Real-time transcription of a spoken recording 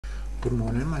Good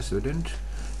morning, my student.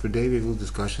 Today we will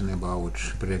discussion about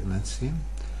pregnancy,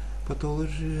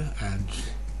 pathology, and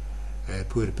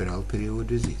puerperal period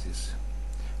diseases,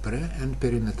 pre- and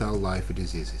perinatal life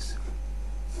diseases.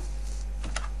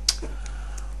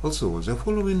 Also, the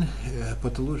following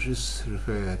pathologies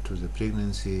refer to the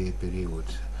pregnancy period.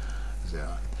 They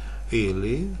are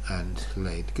early and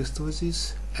late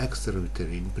gystosis,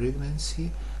 extrauterine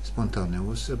pregnancy,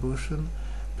 spontaneous abortion,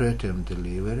 preterm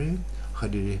delivery,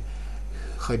 hereditary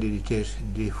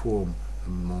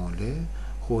mole,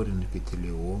 horn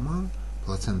epithelioma,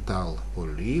 placental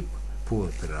polyp,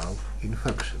 puerperal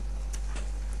infection.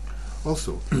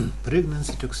 Also,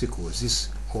 pregnancy toxicosis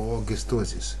or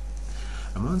gystosis.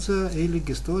 Among the early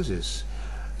gystosis,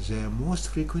 they most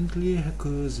frequently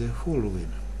occur the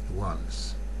following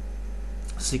ones: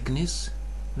 sickness,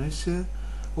 nausea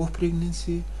of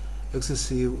pregnancy,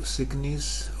 excessive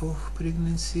sickness of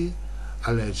pregnancy,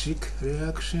 allergic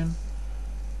reaction,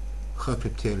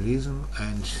 hyperptyalism,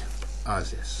 and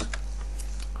others.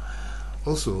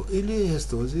 Also, early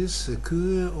gystosis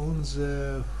occur on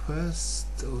the first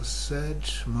or third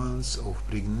months of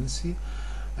pregnancy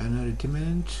and are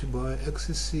determined by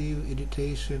excessive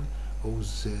irritation of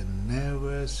the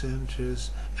nervous centers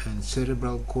and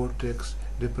cerebral cortex,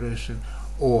 depression,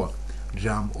 or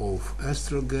jump of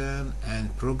estrogen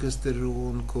and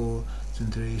progesterone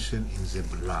concentration in the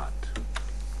blood.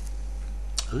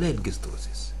 Late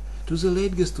gystosis. To the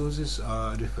late gystosis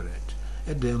are referred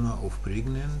edema of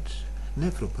pregnant,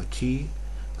 nephropathy,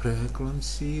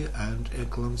 preeclampsia, and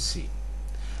eclampsia.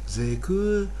 They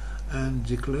occur and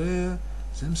declare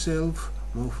themselves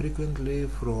more frequently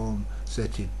from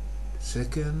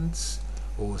 32nd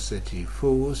or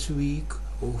 34th week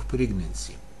of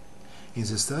pregnancy. In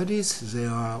the studies, they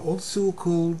are also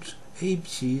called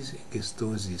empty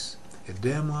gystosis,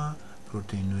 edema,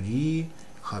 proteinuria,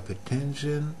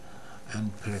 hypertension,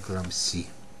 and preeclampsia.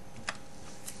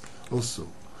 Also,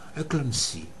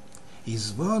 eclampsia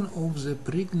is one of the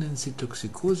pregnancy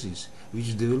toxicoses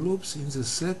which develops in the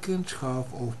second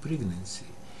half of pregnancy,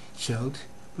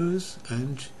 childbirth,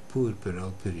 and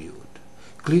puerperal period.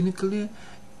 Clinically,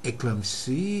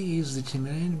 eclampsia is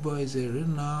determined by the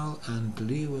renal and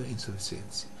liver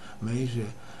insufficiency, major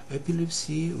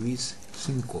epilepsy with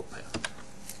syncope.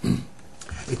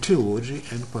 Etiology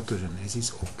and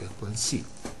pathogenesis of eclampsia.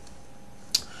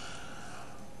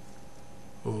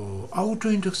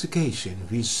 Autointoxication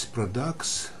with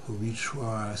products which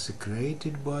are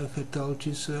secreted by fetal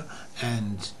tissue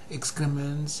and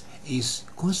excrements is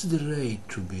considered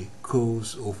to be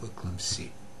cause of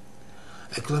eclampsia.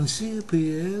 Eclampsia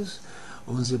appears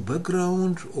on the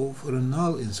background of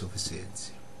renal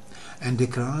insufficiency,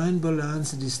 endocrine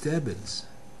balance disturbance,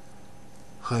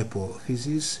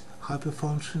 hypophysis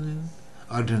hyperfunctioning,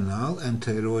 adrenal and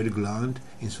thyroid gland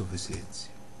insufficiency.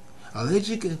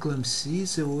 Allergic eclampsia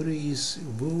theory is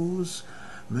worth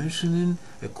mentioning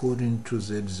according to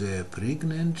that the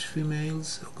pregnant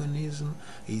female's organism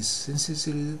is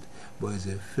sensitive by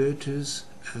the fetus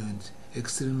and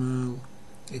experimental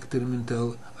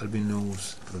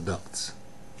albinose products.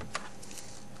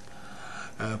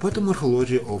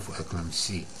 Pathomorphology of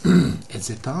eclampsia. At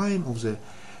the time of the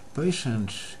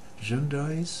patient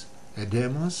jaundice,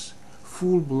 edemas,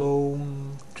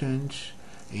 full-blown change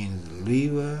in the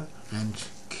liver and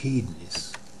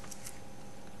kidneys.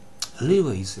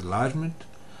 Liver is enlarged,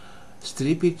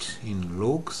 stripped in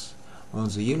locks on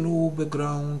the yellow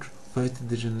background, fatty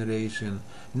degeneration,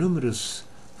 numerous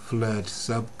flat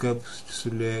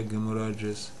subcapsular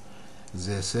hemorrhages.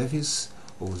 The surface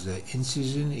of the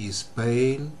incision is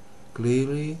pale,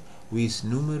 clearly, with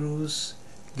numerous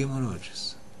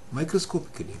hemorrhages.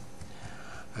 Microscopically,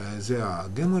 there are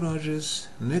hemorrhages,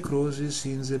 necrosis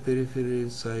in the peripheral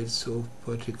sites of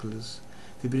particles,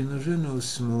 fibrinogenous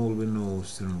small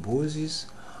venous thrombosis,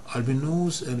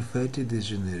 albinose and fatty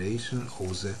degeneration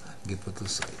of the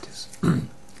hepatocytes.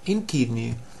 In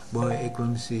kidney, by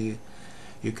eclampsia,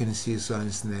 you can see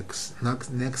signs next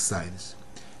signs.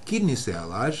 Kidneys are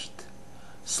enlarged,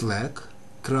 slack,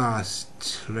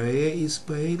 crust layer is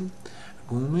pale,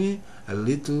 gummy, a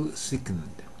little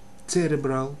thickened.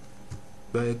 Cerebral,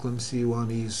 by eclampsia one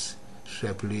is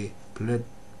sharply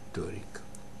plethoric.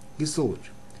 Histology: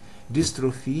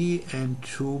 dystrophy and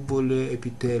tubular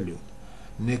epithelium,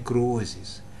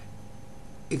 necrosis,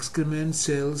 excrement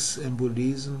cells,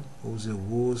 embolism of the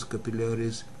vas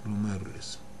capillaris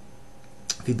glomerulus,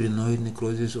 fibrinoid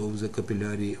necrosis of the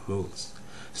capillary walls,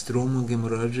 stromal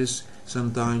hemorrhages,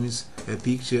 sometimes a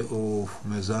picture of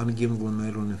mesangial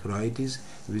glomerulonephritis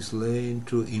with laying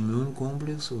to immune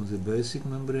complex on the basic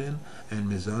membrane and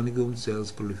mesangial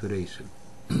cells proliferation.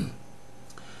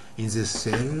 In the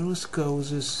serous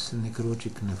causes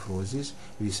necrotic nephrosis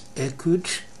with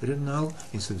acute renal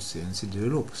insufficiency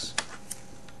develops.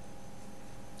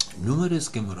 Numerous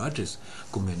hemorrhages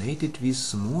combined with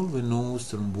small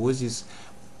venous thrombosis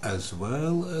as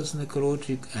well as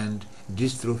necrotic and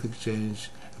dystrophic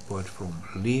change apart from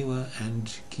liver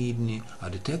and kidney are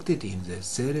detected in the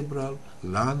cerebral,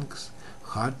 lungs,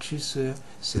 heart tissue,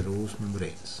 serous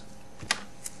membranes.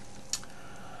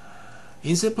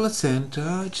 In the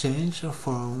placenta, changes are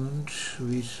found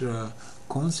which are a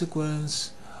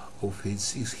consequence of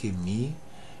its ischemia,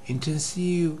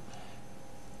 intensive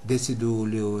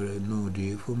decidual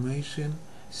node formation,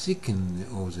 thickening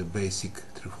of the basic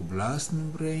trophoblast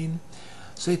membrane,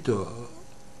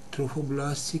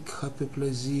 cytotrophoblastic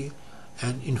hyperplasia,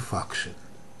 and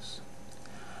infarctions.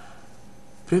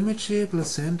 Premature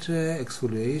placenta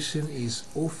exfoliation is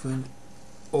often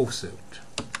observed.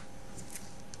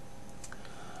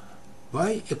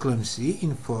 By eclampsia,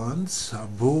 infants are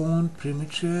born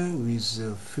premature with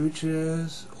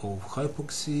features of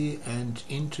hypoxia and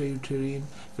intrauterine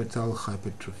fetal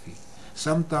hypertrophy.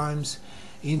 Sometimes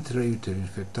intrauterine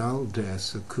fetal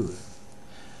deaths occur.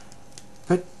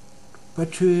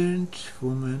 Parturient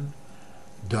women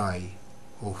die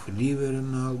of liver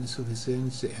renal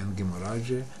insufficiency and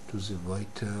hemorrhage to the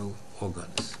vital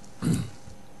organs.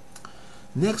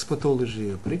 Next pathology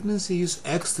of pregnancy is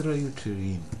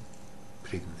extrauterine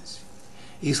pregnancy.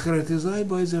 It is characterized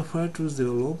by the fetus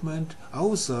development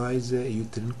outside the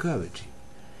uterine cavity.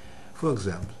 For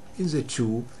example, in the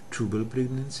tubal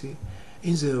pregnancy,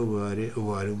 in the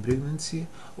ovarian pregnancy,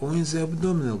 or in the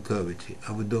abdominal cavity,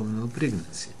 abdominal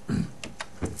pregnancy.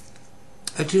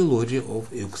 Etiology of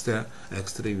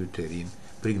extrauterine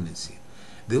pregnancy.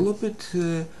 Development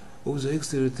of the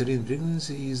extrauterine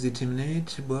pregnancy is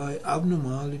determined by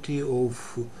abnormality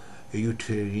of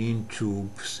uterine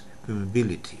tubes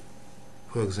permeability.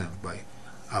 For example,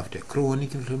 after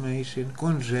chronic inflammation,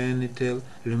 congenital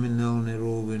luminal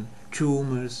neuron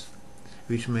tumors,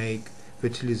 which make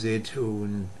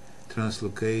fertilization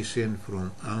translocation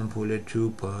from ampulla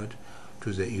tube part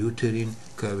to the uterine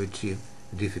cavity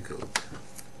difficult.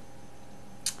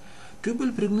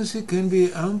 Tubal pregnancy can be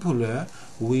ampulla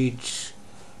which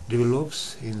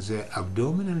develops in the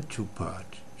abdominal tube part,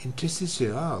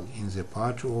 interstitial in the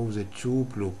part of the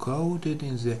tube located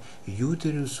in the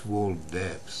uterus wall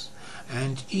depths,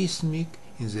 and isthmic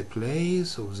in the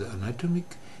place of the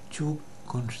anatomic tube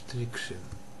constriction.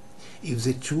 If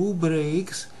the tube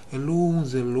breaks along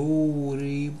the lower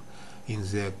rib, in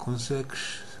the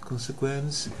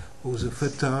consequence of the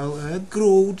fetal egg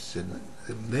growth,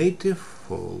 the later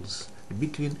falls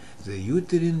between the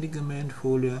uterine ligament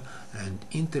folia and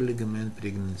interligament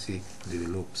pregnancy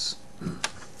develops.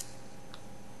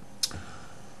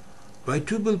 By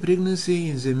tubal pregnancy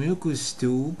in the mucous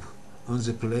tube on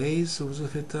the place of the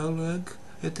fetal egg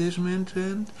attachment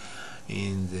and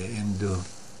in the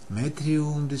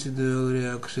endometrium decidual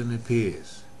reaction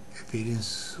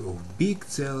appearance of big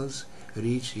cells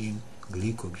rich in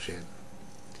glycogen.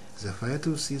 The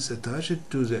fetus is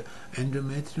attached to the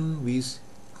endometrium with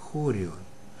chorion.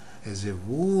 As the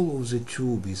wall of the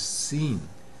tube is thin,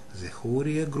 the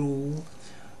choria grow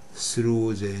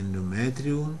through the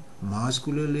endometrium,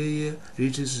 muscular layer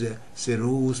reaches the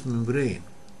serous membrane.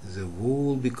 The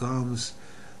wall becomes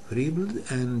friable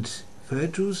and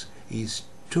fetus is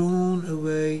torn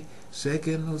away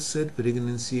second or third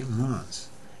pregnancy month.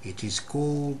 It is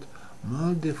called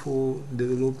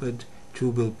maldeveloped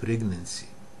tubal pregnancy.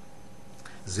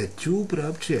 The tube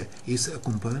rupture is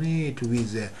accompanied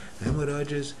with the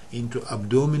hemorrhages into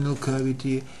abdominal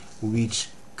cavity, which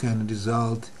can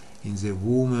result in the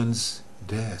woman's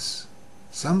death.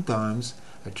 Sometimes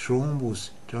a thrombus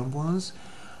tampons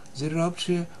the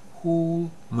rupture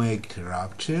hole make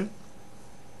rupture.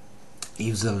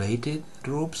 If the later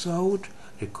drops out,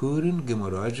 recurrent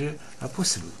hemorrhage are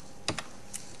possible.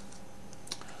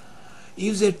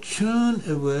 If the turned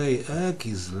away egg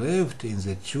is left in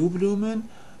the tube lumen,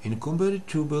 incomplete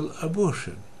tubal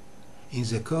abortion. In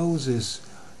the causes,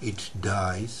 it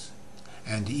dies,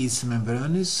 and its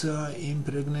membranes are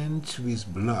impregnated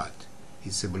with blood.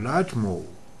 It's a blood mole,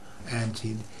 and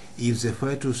if the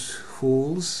fetus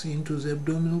falls into the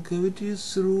abdominal cavity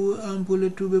through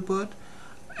ampulla tubal part,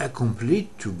 a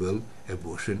complete tubal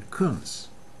abortion comes.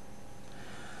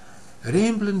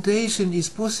 Reimplantation is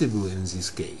possible in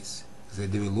this case, the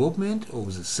development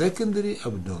of the secondary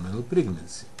abdominal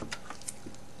pregnancy.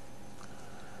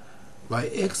 By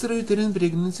extrauterine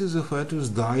pregnancy, the fetus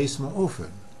dies more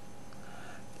often.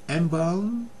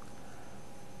 Embalm,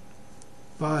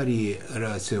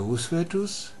 papiraceus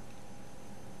fetus,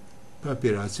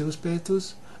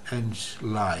 and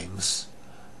limes,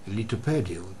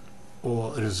 lithopedion,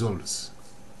 or results.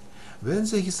 When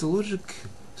the histologic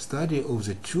study of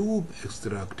the tube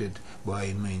extracted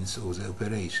by means of the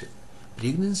operation,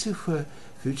 pregnancy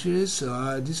features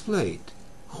are displayed.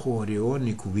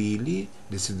 Chorionic villi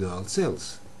decidual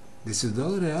cells.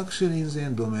 Decidual reaction in the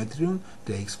endometrium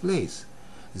takes place.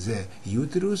 The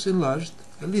uterus enlarged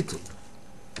a little.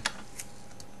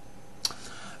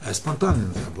 A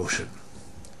spontaneous abortion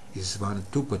is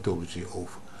two pathology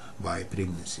of by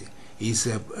pregnancy. Is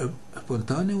a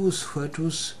spontaneous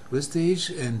fetus vestige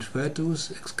and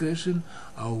fetus excretion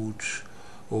out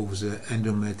of the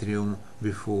endometrium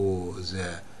before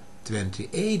the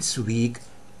 28th week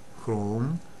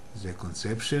from the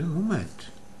conception moment.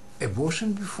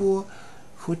 Abortion before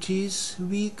 40th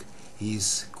week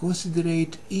is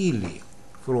considered early.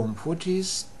 From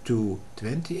 40th to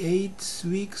 28th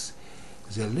weeks,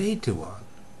 the later one.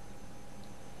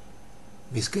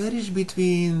 Miscarriage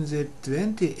between the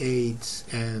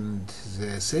 28th and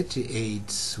the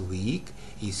 38th week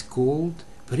is called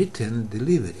preterm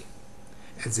delivery.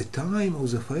 At the time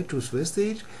of the fetus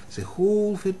vestige, the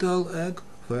whole fetal egg,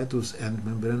 fetus and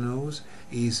membranous,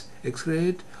 is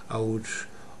excreted out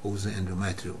of the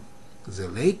endometrium. The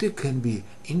later can be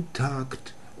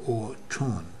intact or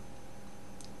torn.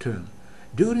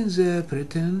 During the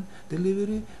preterm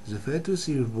delivery, the fetus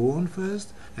is born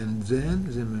first, and then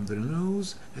the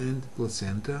membranous and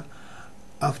placenta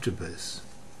after birth.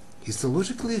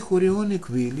 Histologically, chorionic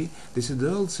villi,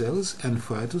 decidual cells, and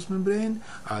fetus membrane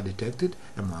are detected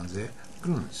among the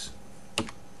grunts.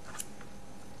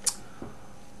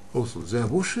 Also, the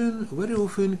abortion very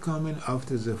often coming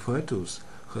after the fetus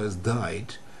has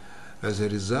died as a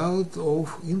result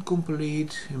of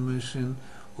incomplete immersion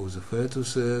of the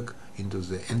fetus egg into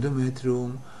the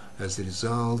endometrium as a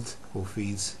result of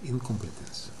its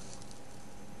incompetence.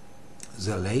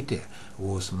 The latter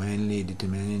was mainly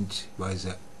determined by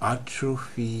the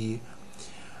atrophy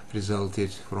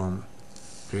resulted from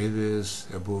previous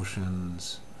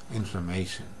abortions,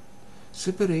 inflammation,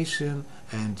 separation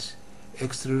and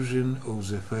extrusion of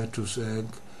the fetus egg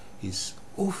is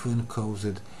often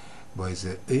caused by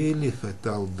the early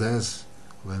fetal death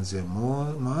when the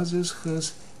mother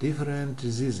has different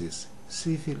diseases,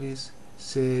 syphilis,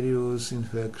 serious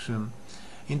infection,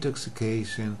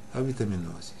 intoxication,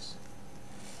 avitaminosis.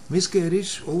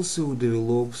 Miscarriage also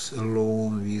develops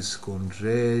along with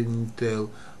congenital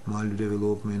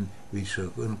maldevelopment which are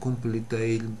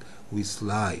completed with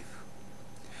life.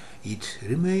 It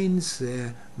remains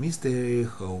a mystery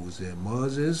how the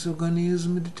mother's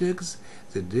organism detects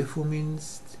the deformity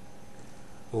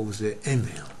of the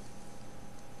embryo.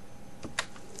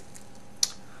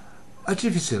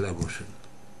 Artificial abortion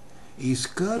is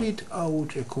carried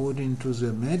out according to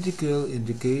the medical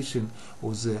indication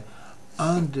of the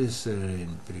undesired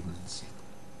pregnancy.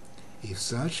 If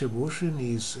such abortion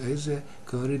is either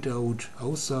carried out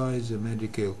outside the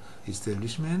medical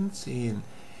establishment in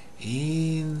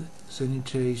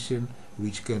insanitation,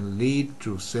 which can lead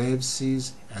to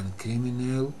sepsis and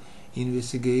criminal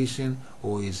investigation,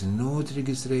 or is not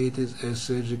registered as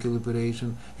surgical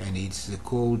operation and it's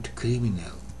called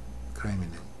criminal.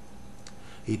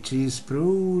 It is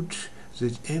proved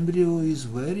that embryo is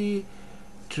very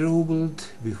troubled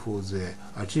before the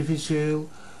artificial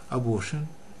abortion,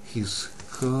 his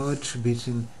heart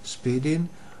beating speeding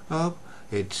up,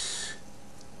 it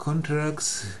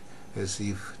contracts as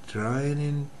if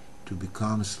trying to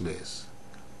become less,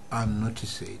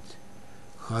 unnoticed,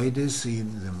 hides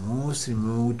in the most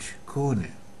remote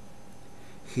corner.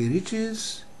 He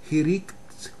reacts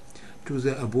to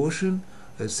the abortion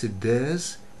as a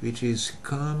death which is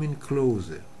coming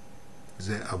closer.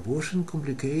 The abortion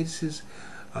complications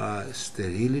are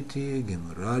sterility,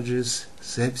 hemorrhages,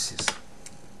 sepsis.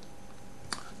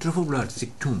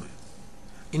 Trophoblastic tumor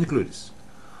includes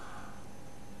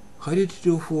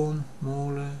hereditary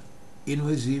mole,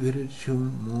 invasive hereditary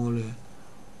mole,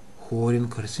 Horn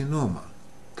carcinoma,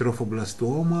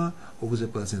 trophoblastoma of the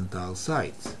placental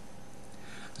site.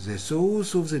 The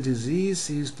source of the disease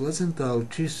is placental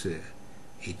tissue.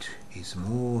 It is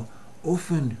more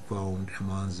often found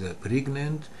among the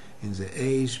pregnant in the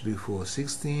age before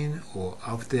 16 or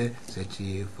after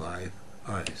 35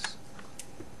 years.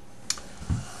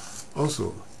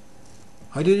 Also,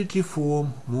 hereditary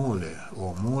mole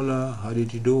or molar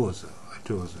hereditosa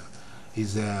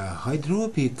is a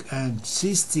hydropic and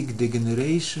cystic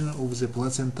degeneration of the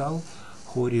placental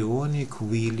chorionic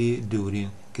villi during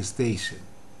gestation.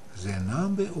 The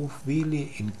number of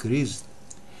villi increased.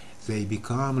 They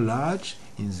become large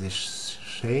in the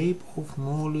shape of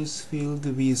moles filled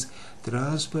with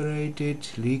transpirated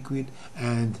liquid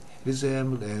and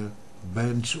resemble a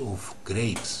bunch of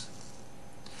grapes.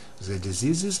 The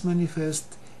diseases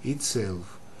manifest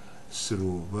itself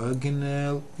through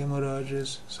vaginal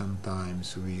hemorrhages,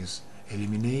 sometimes with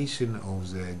elimination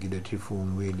of the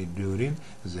gidatiform villi during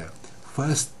the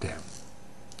first term.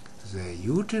 The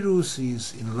uterus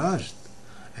is enlarged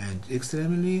and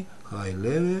extremely high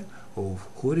level of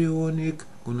chorionic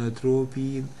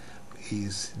gonadotropin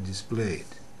is displayed.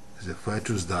 The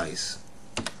fetus dies.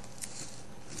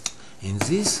 In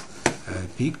this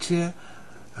picture,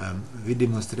 we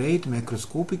demonstrate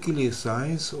macroscopically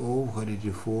signs of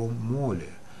gidatiform mole.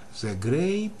 The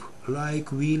grape-like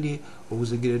villi of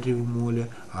the gidatiform mole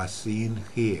are seen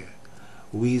here.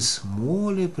 With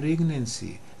mole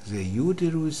pregnancy, the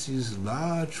uterus is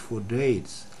large for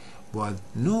days, but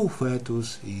no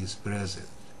fetus is present.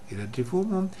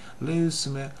 Gidatiform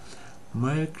leukemia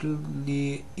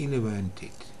mildly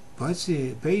elevated.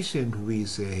 Patients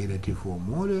with gidatiform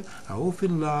mole are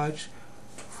often large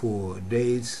for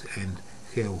days and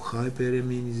have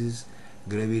hyperemesis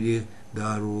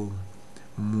gravidarum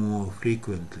more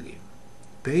frequently.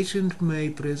 Patients may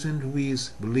present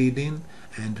with bleeding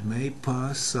and may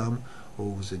pass some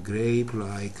of the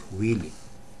grape-like villi.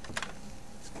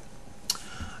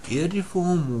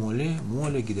 Gidatiform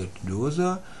mole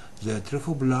gidatidosa, the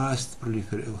trophoblast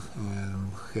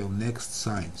have next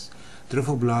signs.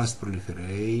 Trophoblast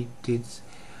proliferated,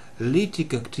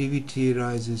 lytic activity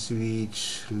rises,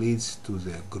 which leads to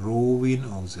the growing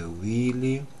of the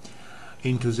villi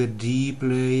into the deep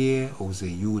layer of the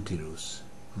uterus,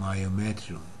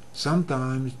 myometrium,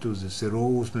 sometimes to the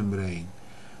serous membrane,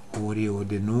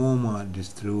 chorioadenoma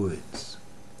destruens.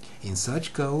 In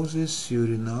such cases,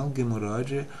 urinal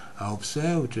hemorrhage are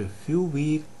observed a few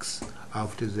weeks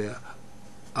after the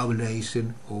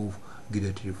ablation of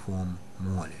gidatiform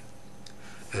mole.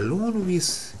 Along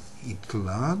with its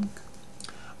lung,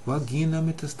 vagina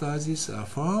metastases are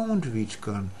found which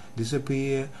can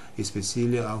disappear,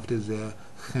 especially after the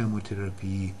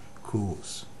chemotherapy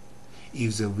course.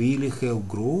 If the villi have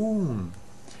grown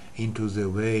into the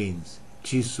veins,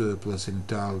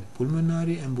 placental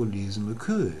pulmonary embolism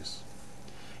occurs.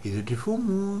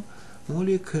 Gidatiform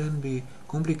mole can be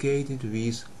complicated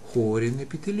with Horn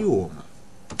epithelioma.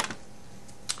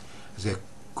 The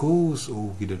cause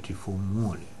of gidatiform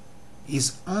mole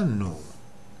is unknown.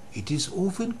 It is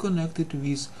often connected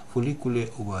with follicular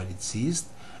ovary cyst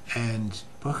and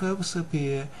perhaps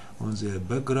appear on the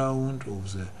background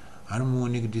of the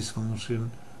harmonic dysfunction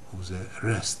of the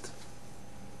rest.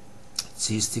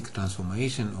 Cystic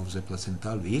transformation of the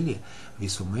placental villi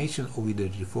with formation of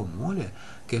gidatiform mole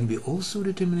can be also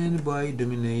determined by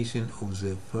domination of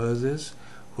the feathers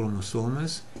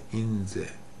chromosomes in the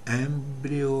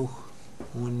embryonic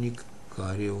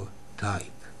karyotype.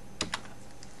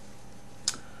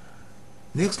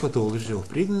 Next pathology of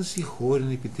pregnancy,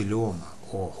 horn epithelioma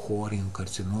or horn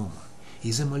carcinoma,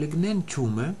 is a malignant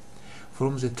tumor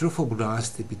from the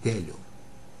trophoblast epithelium.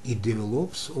 It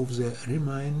develops of the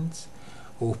remains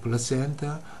of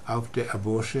placenta after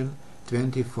abortion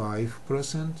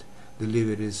 25%,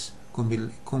 deliveries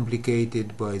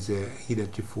complicated by the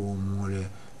gidatiform mole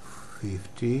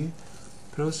 50%,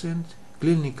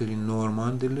 clinically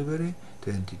normal delivery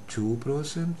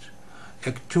 22%,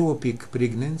 ectopic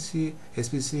pregnancy,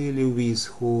 especially with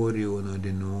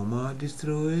chorioadenoma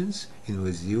destruens,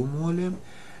 invasive mole,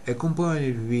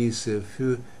 accompanied with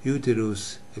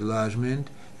uterus enlargement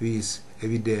with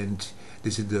evident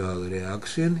decidual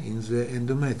reaction in the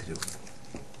endometrium.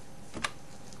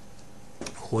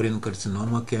 Horn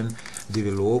carcinoma can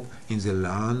develop in the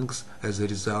lungs as a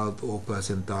result of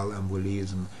placental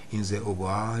embolism, in the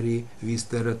ovary with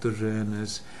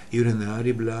teratogenous,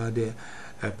 urinary bladder,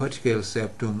 a particular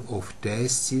septum of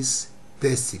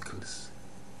testicles.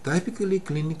 Typically,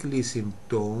 clinically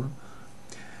symptom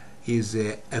is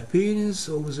the appearance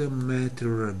of the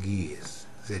metrorrhagias.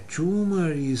 The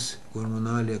tumor is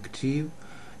hormonally active,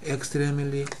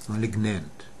 extremely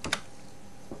malignant.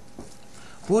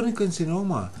 Horn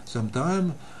carcinoma, some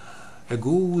time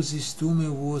ago, this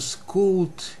tumor was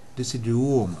called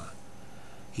deciduoma.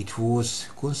 It was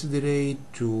considered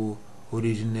to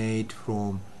originate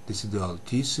from decidual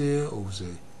tissue of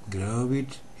the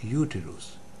gravid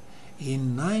uterus.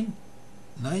 In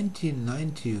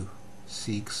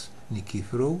 1996,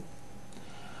 Nikiforov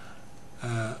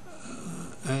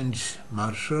and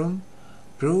Marshall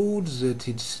proved that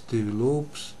it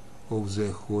develops of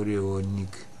the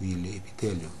chorionic villi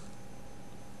epithelium.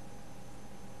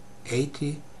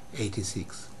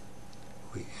 86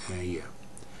 year.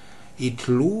 It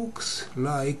looks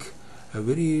like a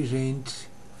very faint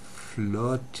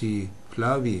fluffy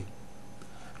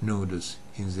nodus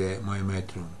in the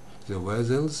myometrium. the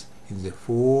vessels in the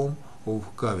form of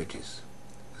cavities.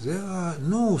 There are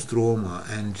no stroma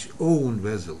and own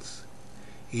vessels.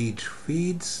 It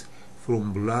feeds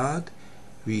from blood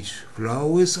which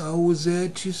flows out the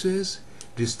tissues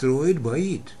destroyed by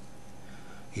it.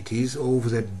 It is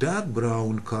of the dark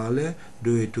brown color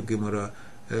due to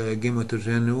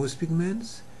gematogenous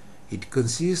pigments. It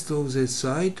consists of the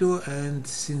cyto and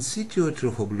syncytial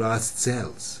trophoblast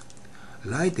cells,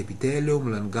 light epithelium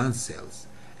Langerhans cells,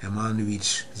 among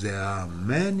which there are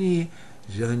many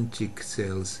gigantic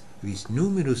cells with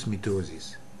numerous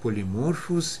mitoses.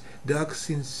 Polymorphous dark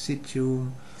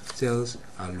syncytium cells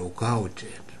are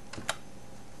located.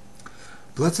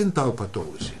 Placental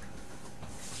pathology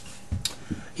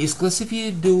is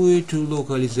classified due to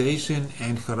localization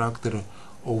and character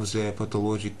of the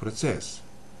pathologic process.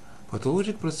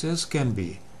 Pathologic process can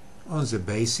be on the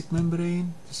basic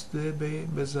membrane, the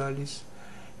basalis,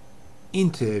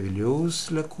 intervillous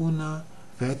lacuna,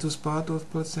 fetus part of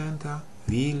placenta,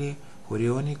 villi,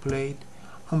 chorionic plate,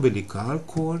 umbilical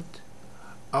cord,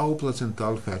 or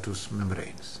placental fetus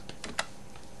membranes.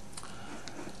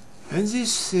 And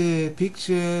this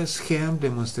picture scheme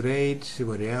demonstrates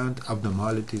variant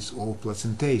abnormalities of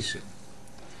placentation.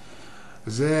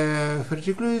 The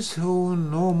vertical is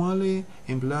normally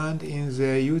implanted in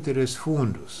the uterus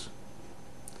fundus.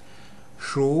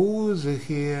 Shows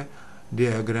here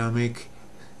diagrammatic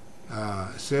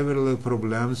several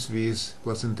problems with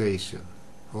placentation.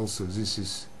 Also, this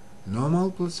is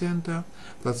normal placenta.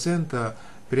 Placenta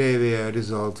previa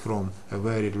result from a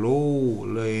very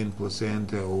low-lying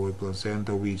placenta or a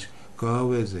placenta which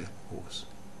covers the os.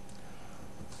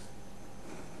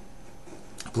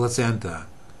 Placenta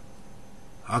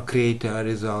accreta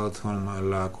result from a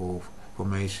lack of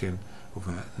formation of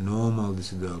a normal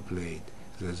decidual plate.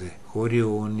 There's a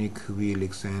chorionic will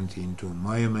extend into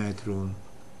myometrium,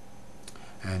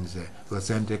 and the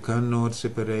placenta cannot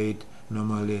separate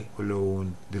normally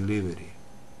following delivery.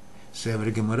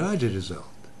 Severe hemorrhagia result.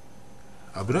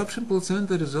 Abruption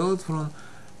placenta result from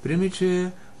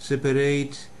premature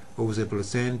separate of the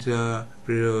placenta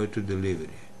prior to delivery,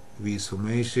 with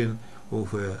formation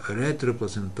of a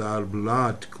retroplacental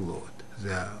blood clot.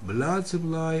 The blood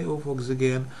supply of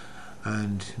oxygen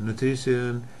and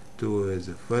nutrition to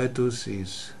the fetus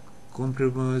is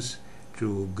compromised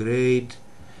to great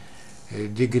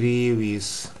degree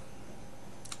with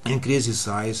increased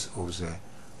size of the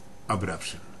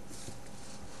abruption.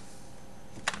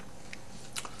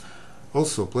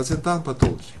 Also, placental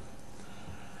pathology.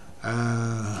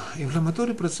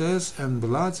 Inflammatory process and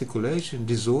blood circulation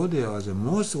disorder are the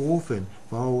most often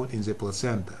found in the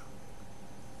placenta.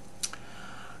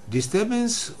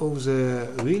 Disturbance of the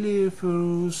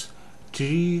villariferous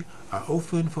tree are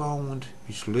often found,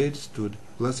 which leads to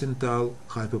placental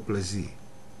hyperplasia,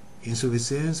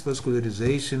 insufficient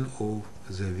vascularization of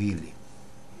the villi.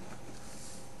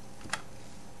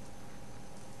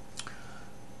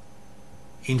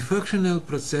 Infectional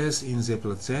process in the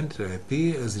placenta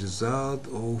appear as a result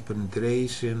of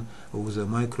penetration of the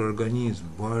microorganism,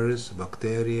 virus,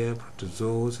 bacteria,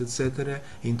 protozoas, etc.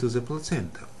 into the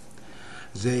placenta.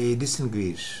 They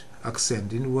distinguish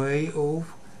ascending way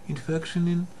of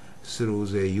infection through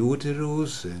the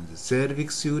uterus and the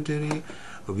cervix uteri,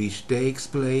 which takes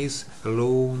place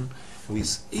alone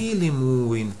with early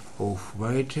moving of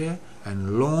vitae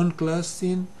and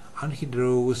long-lasting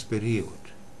anhydrous period.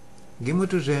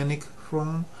 Gematogenic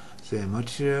from the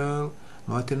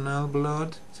maternal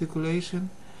blood circulation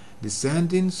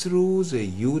descending through the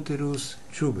uterus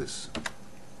tubes.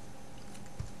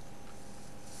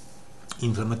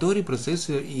 Inflammatory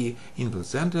processes in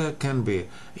placenta can be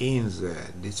in the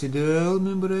decidual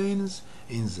membranes,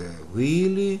 in the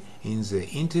villi, in the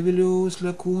intervillous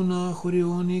lacuna,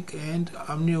 chorionic and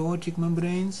amniotic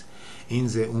membranes, in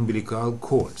the umbilical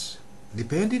cords.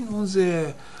 Depending on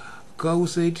the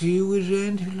causative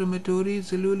agent, inflammatory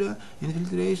cellular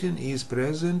infiltration is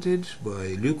presented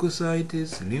by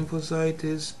leukocytes,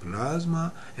 lymphocytes,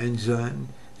 plasma, and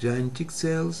gigantic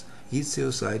cells,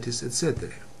 histiocytes,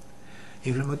 etc.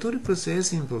 Inflammatory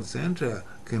process in placenta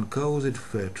can cause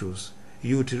fetus,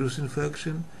 uterus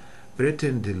infection,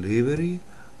 preterm delivery,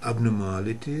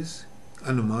 anomalies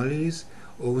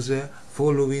of the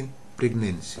following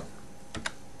pregnancy.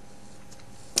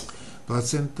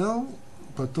 Placental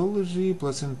pathology.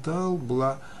 Placental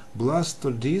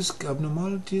blastodisc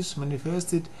abnormalities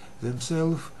manifested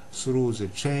themselves through the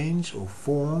change of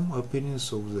form,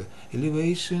 appearance of the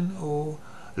elevation or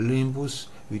limbus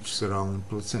which surround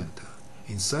placenta.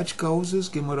 In such causes,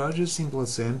 hemorrhages in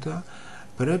placenta,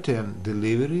 preterm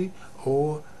delivery,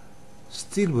 or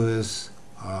stillbirth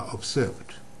are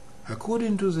observed.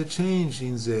 According to the change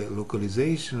in the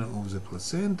localization of the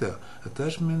placenta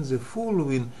attachment, the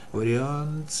following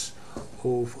variants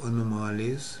of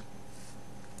anomalies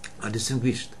are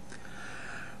distinguished: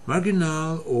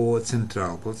 marginal or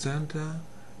central placenta,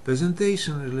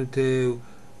 presentation relative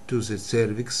to the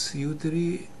cervix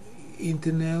uteri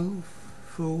internal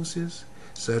forces.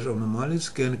 Such anomalies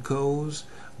can cause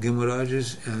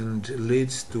hemorrhages and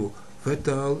leads to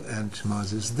fetal and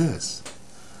mother's death.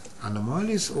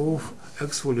 Anomalies of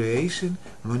exfoliation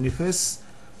manifest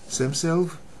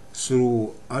themselves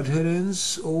through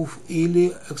adherence of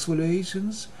early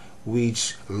exfoliations,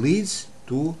 which leads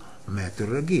to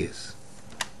metrorrhagias.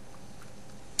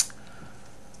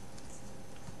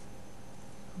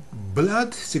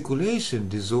 Blood circulation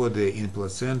disorder in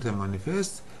placenta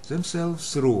manifest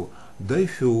themselves through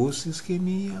diffuse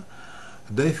ischemia,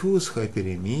 diffuse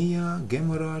hyperemia,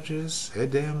 hemorrhages,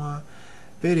 edema,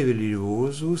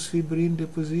 periviliosus fibrin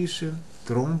deposition,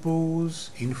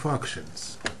 thrombose,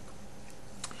 infections.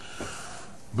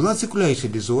 Blood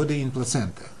circulation disorder in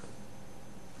placenta.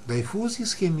 Diffuse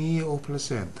ischemia of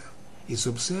placenta is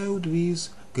observed with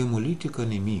hemolytic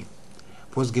anemia,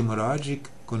 post-hemorrhagic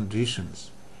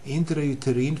conditions,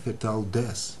 intrauterine fetal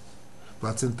death.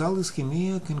 Placental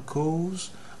ischemia can cause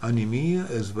anemia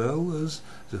as well as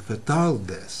the fetal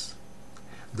death.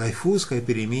 Diffuse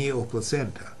hyperemia of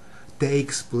placenta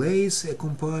takes place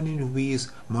accompanied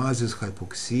with mother's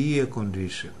hypoxia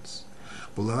conditions.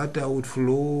 Blood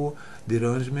outflow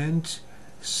derangement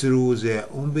through the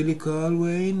umbilical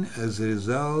vein as a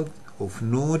result of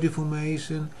no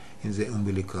deformation in the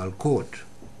umbilical cord.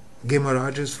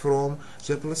 Hemorrhages from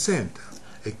the placenta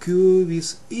occur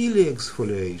with early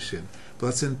exfoliation,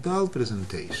 placental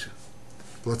presentation.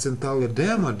 Placental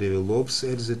edema develops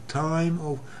at the time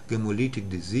of hemolytic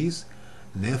disease,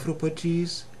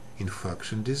 nephropathies,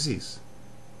 infection disease.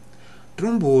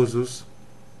 Thrombosis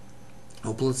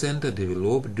of placenta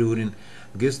develop during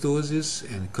gastosis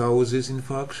and causes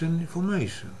infection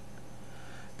formation.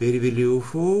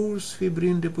 Periviliophorus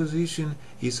fibrin deposition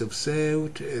is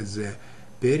observed at the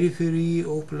periphery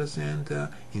of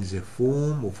placenta in the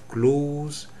form of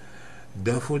close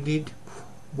daffodid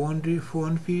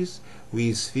bondiformes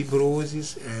with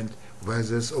fibrosis and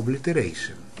vessels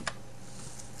obliteration.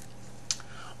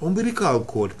 Umbilical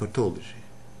cord pathology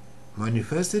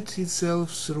manifested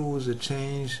itself through the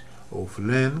change of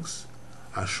length,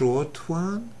 a short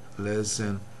one less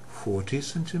than 40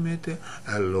 cm,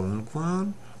 a long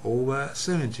one over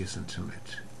 70 cm.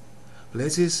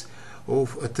 Places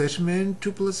of attachment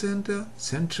to placenta: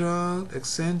 central,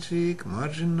 eccentric,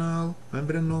 marginal,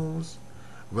 membranous,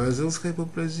 vessels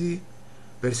hypoplasia,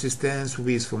 persistence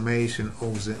with formation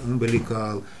of the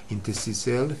umbilical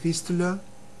interstitial fistula,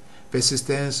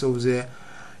 persistence of the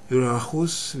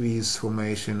urachus with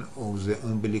formation of the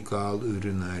umbilical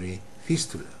urinary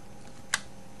fistula.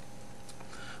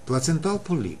 Placental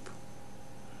polyp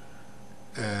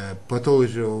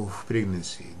pathology of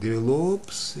pregnancy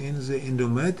develops in the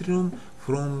endometrium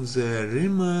from the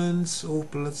remnants of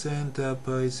placenta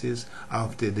pieces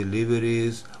after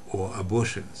deliveries or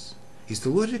abortions.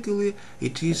 Histologically,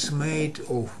 it is made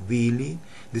of villi,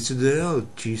 decidural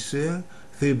tissue,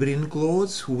 fibrin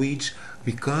clots, which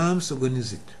becomes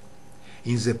organized.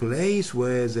 In the place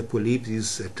where the polyp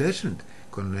is attached,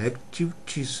 connective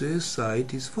tissue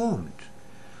site is formed.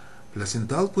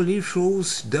 Placental polyp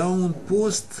shows down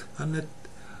post-natal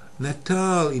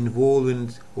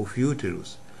involvement of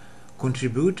uterus.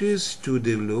 Contributors to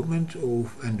development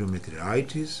of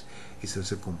endometritis is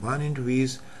also accompanied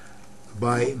with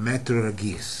by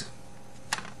metrorrhagias.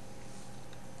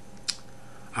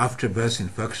 After-birth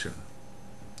infection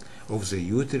of the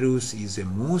uterus is the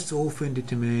most often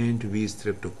determined with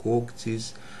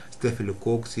streptococcus,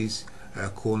 staphylococcus,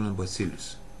 colon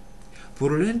bacillus.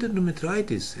 Purulent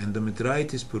endometritis,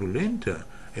 endometritis purulenta,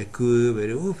 occur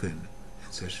very often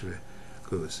in such a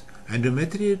case.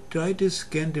 Endometritis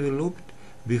can develop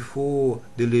before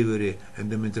delivery,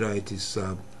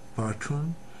 endometritis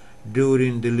subpartum,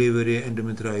 during delivery,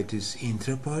 endometritis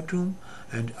intrapartum,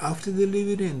 and after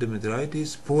delivery,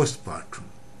 endometritis postpartum.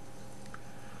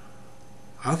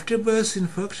 After-birth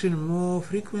infection more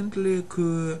frequently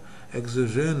occur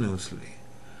exogenously,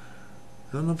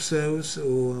 non-observance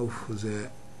of the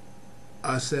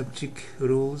aseptic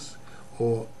rules,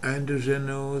 or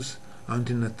endogenous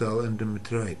antenatal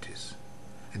endometritis.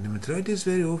 Endometritis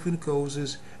very often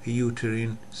causes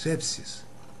uterine sepsis.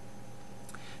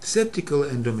 Septical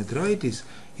endometritis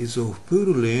is of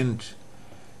purulent,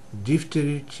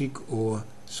 diphtheritic or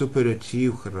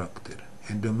suppurative character.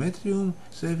 Endometrium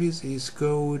surface is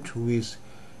covered with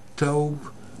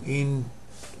tube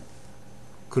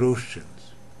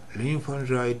incrustations.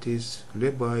 lymphangitis,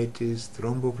 phlebitis,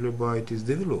 thrombophlebitis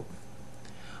develop.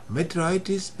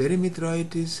 Metritis,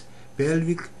 perimetritis,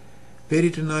 pelvic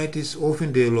peritonitis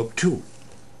often develop too.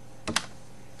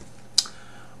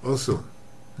 Also,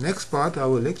 next part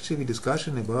our lecture we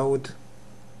discussion about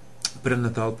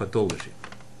prenatal pathology.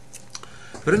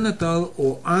 Prenatal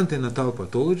or antenatal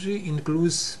pathology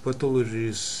includes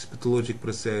pathologic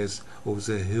process of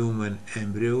the human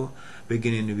embryo,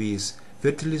 beginning with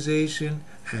fertilization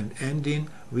and ending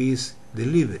with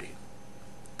delivery.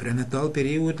 Prenatal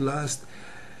period lasts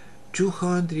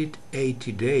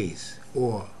 280 days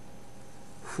or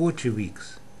 40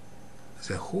 weeks.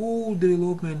 The whole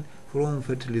development from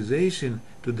fertilization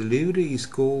to delivery is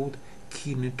called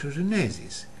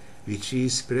kinetogenesis, which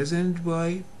is present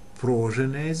by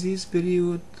progenesis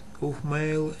period of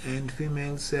male and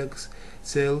female sex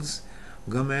cells,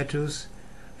 gametes,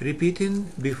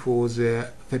 repeating before the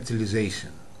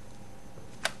fertilization.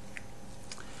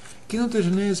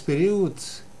 Kinetogenesis period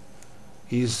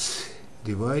is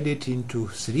divided into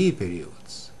 3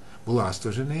 periods.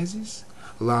 Blastogenesis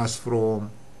lasts from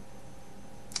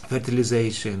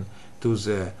fertilization to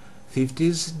the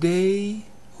 50th day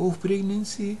of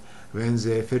pregnancy, when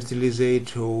the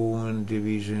fertilization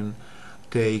division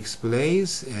takes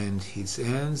place and it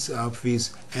ends up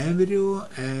with embryo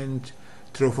and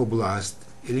trophoblast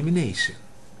elimination.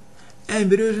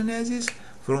 Embryogenesis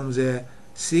from the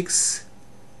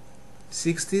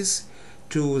 60th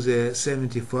to the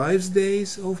 75th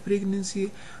days of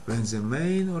pregnancy, when the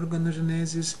main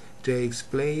organogenesis takes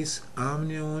place,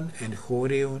 amnion and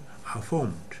chorion are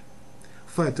formed.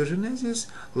 Phytogenesis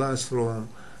lasts from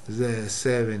the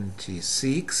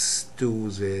 76th to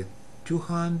the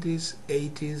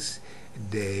 280th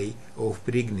day of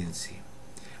pregnancy,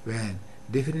 when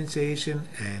differentiation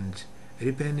and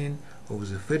ripening of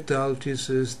the fertile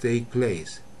tissues take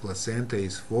place. Placenta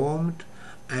is formed,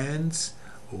 ends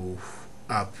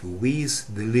up with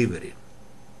delivery.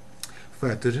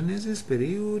 Phytogenesis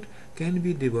period can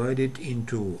be divided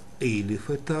into early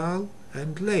fetal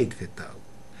and late fetal.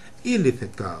 Early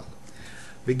fetal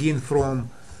begin from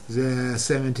the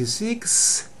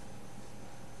 76th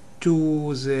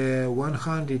to the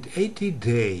 180th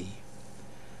day.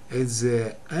 At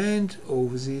the end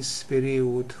of this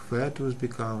period, fetus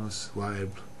becomes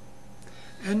viable.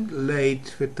 And late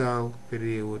fetal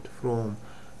period from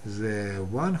the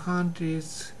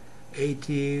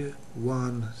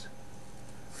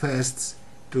 181st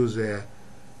to the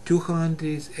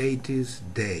 280th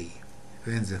day,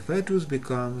 when the fetus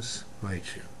becomes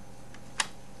mature.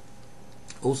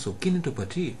 Also,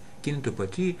 kinetopathy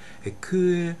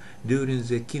occurs during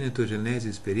the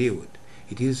kinetogenesis period.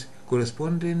 It is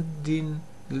correspondingly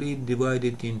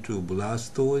divided into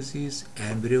blastosis,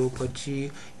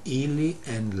 embryopathy, early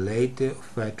and later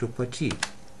fetopathy.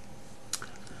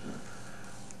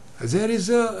 There is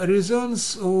a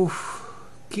reasons of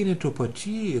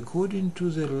kinetopathy according to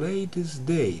the latest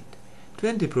date.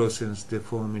 20%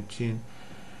 deformity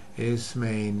is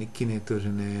main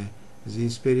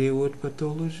kinetogenesis period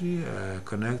pathology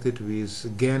connected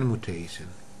with gen mutation,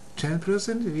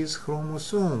 10% with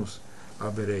chromosomes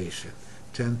aberration,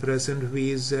 10%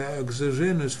 with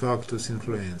exogenous factors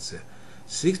influenza,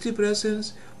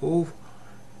 60% of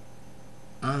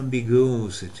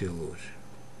ambiguous etiology.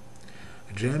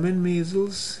 German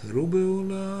measles,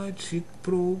 rubella,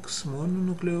 chickenpox,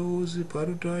 mononucleosis,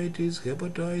 parotitis,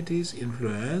 hepatitis,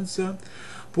 influenza,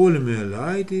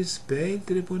 poliomyelitis, pale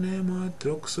treponema,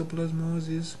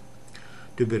 toxoplasmosis,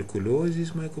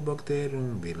 tuberculosis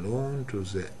mycobacterium belong to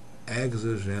the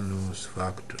exogenous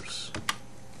factors.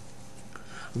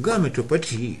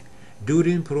 Gametopathy.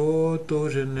 During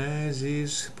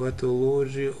protogenesis,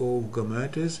 pathology of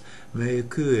gametes may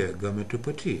occur.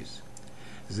 Gametopathies.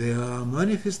 They are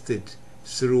manifested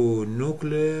through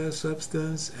nuclear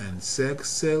substance and sex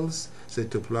cells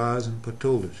cytoplasm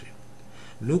pathology.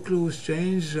 Nucleus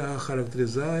changes are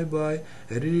characterized by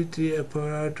hereditary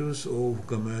apparatus of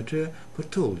gamete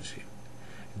pathology.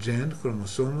 Gen,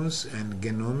 chromosomes, and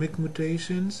genomic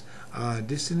mutations are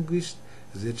distinguished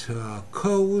that are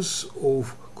cause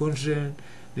of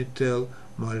congenital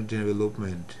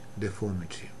maldevelopment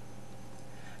deformity.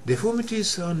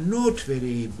 Deformities are not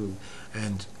variable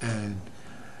and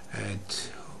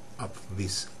up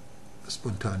with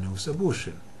spontaneous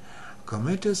abortion.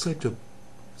 Gamete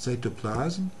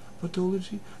cytoplasm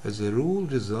pathology as a rule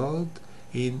result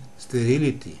in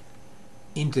sterility,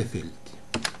 infertility.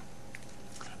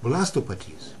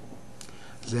 Blastopathies.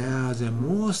 They are the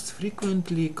most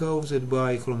frequently caused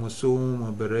by chromosome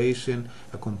aberration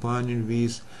accompanied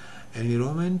with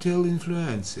environmental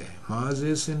influence,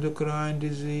 mother's endocrine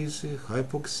disease,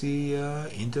 hypoxia,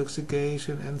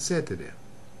 intoxication, etc.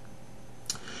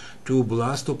 2.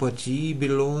 Blastopathy,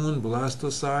 balloon,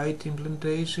 blastocyte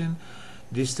implantation,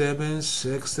 disturbance,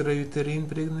 extrauterine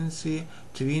pregnancy,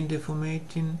 twin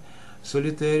deformating,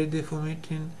 solitary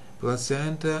deformating,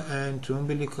 placenta and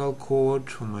umbilical cord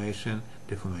formation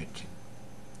deformating.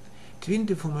 Twin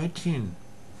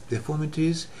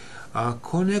deformities are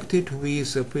connected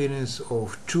with appearance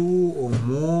of 2 or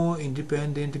more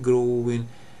independent growing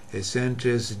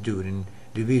centers during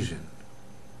division.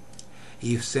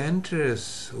 If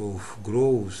centers of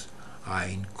growth are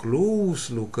in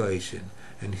close location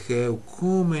and have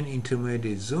common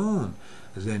intermediate zone,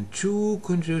 then 2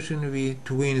 conjunction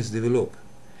twins develop.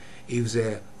 If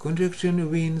the conjunction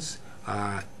twins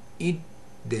are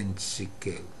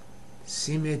identical,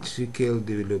 symmetrical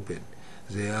development,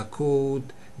 they are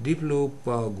called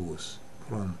diplophagus,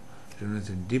 from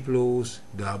diplos,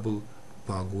 double,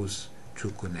 phagus, to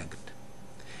connect.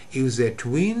 If the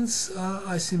twins are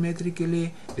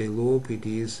asymmetrically developed, it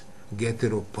is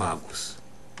heterophagus.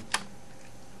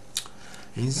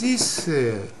 In this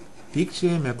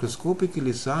picture,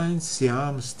 macroscopically seen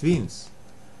Siamese twins,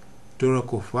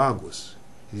 thoracophagus.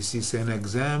 This is an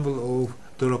example of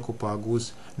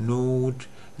thoracophagus. Note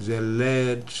the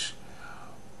large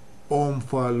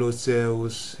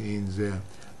omphalocele in the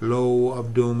low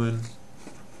abdomen,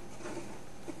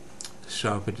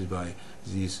 sharpened by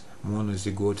these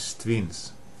monozygote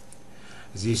twins.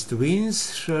 These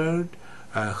twins shared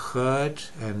a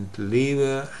heart and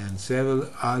liver and several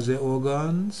other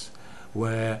organs,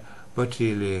 were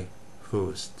partially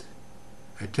fused.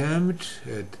 Attempt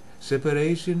at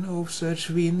separation of such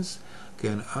twins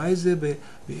can either be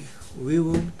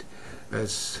viewed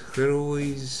as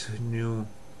heroic new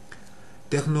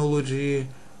technology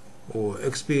or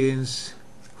experience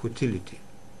futility.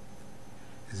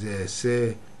 The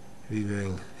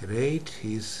survival rate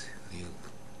is nil.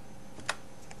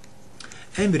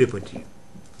 Embryopathy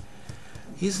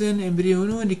is an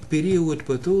embryonic period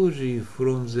pathology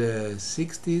from the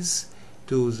 60s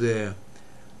to the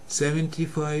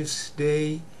 75th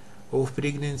day of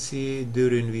pregnancy,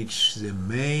 during which the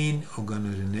main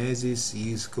organogenesis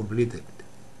is completed.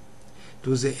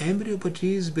 To the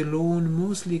embryopathies belong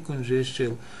mostly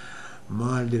congenital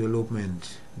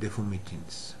maldevelopment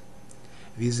deformities.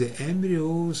 With the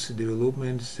embryo's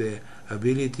development, the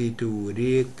ability to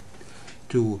react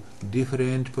to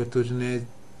different pathogenetic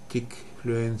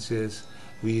influences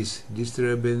with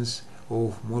disturbance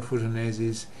of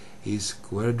morphogenesis is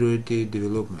gradually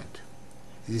development.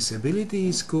 This ability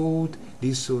is called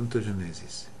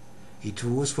dysontogenesis. It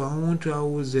was found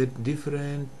out that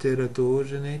different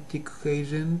teratogenetic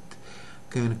agents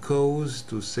can cause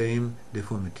the same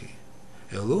deformity.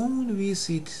 Along with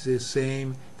it, the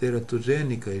same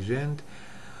teratogenic agent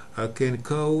can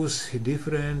cause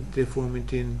different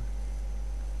deformity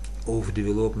of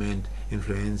development,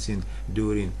 influencing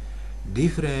during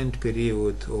different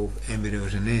periods of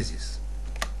embryogenesis.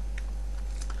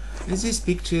 This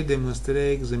picture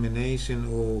demonstrates examination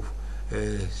of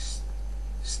a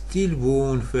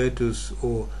stillborn fetus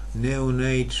or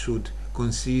neonate should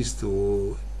consist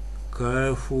of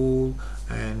careful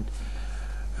and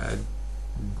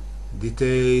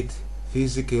detailed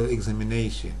physical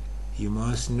examination. You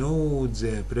must note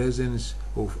the presence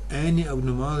of any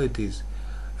abnormalities,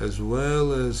 as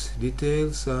well as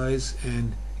detailed size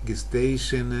and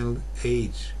gestational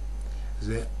age.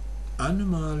 The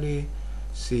anomaly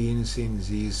seen in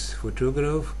this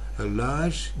photograph, a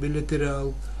large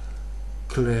bilateral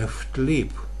cleft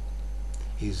lip,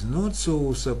 is not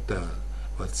so subtle,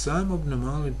 but some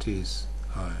abnormalities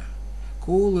are.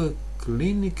 Call a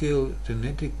clinical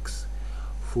genetics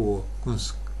for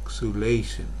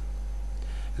consolation.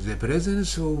 The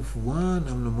presence of one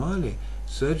anomaly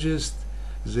suggests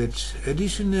that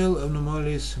additional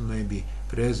abnormalities may be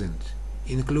present,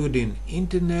 including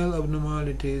internal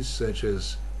abnormalities such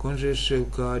as congenital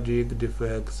cardiac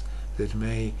defects that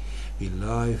may be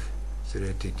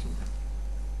life-threatening.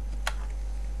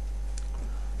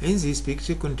 In this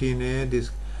picture contains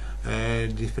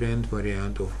different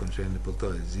variant of congenital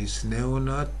pathology. This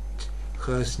neonate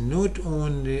has not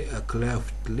only a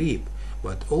cleft lip,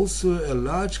 but also a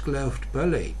large cleft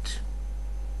palate.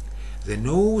 The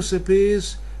nose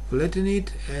appears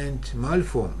flattened and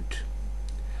malformed,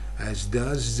 as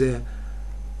does the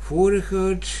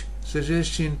forehead,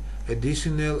 suggesting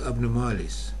additional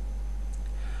abnormalities.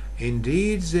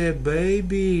 Indeed, the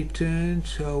baby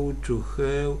turns out to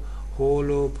have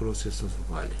hollow process of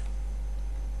valley.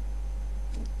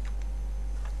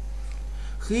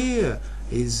 Here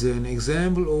is an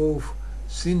example of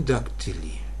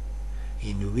syndactyly,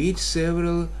 in which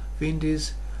several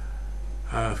fingers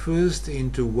are fused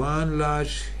into one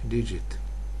large digit.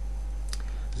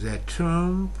 The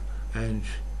thumb and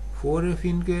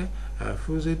forefinger are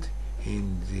fused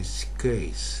in this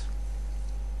case.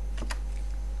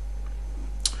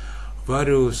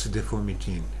 Various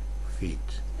deformity in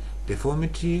feet.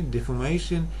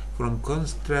 Deformation from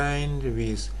constraint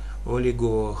with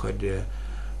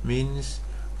oligohydramines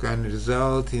can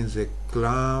result in the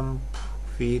clamp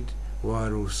feet.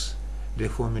 Varus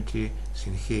deformity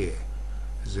seen here.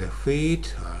 The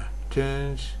feet are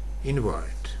turned inward.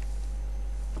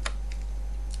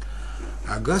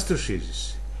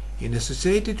 Gastroschisis is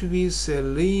associated with a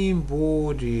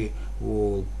limb-body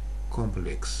wall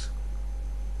complex.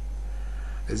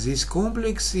 This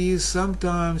complex is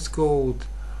sometimes called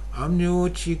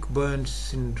amniotic band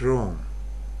syndrome,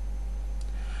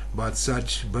 but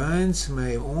such bands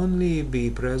may only be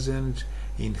present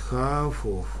in half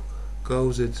of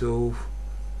cases of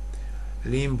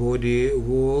limb-body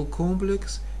wall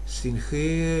complex seen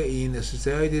here in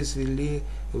associated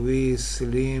with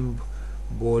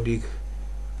limb-body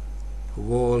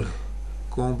wall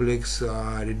complex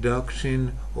are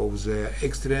reduction of the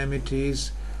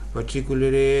extremities,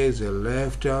 particularly the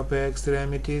left upper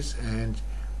extremities, and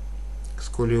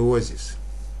scoliosis.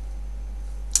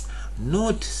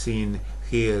 Not seen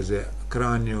here the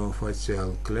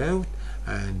craniofacial cleft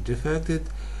and defected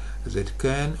that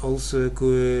can also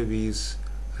occur with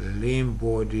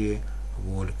limb-body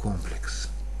wall complex.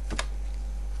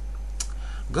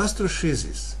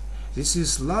 Gastroschisis. This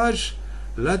is large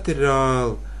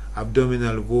lateral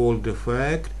abdominal wall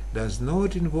defect, does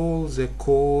not involve the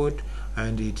cord,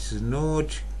 and it is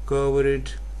not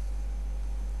covered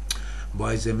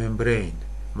by the membrane.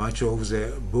 Much of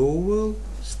the bowel,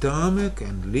 stomach,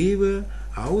 and liver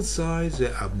outside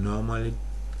the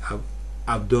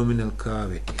abdominal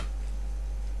cavity.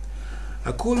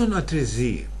 A colon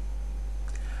atresia,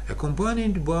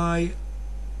 accompanied by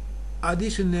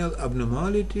additional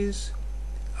abnormalities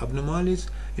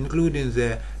including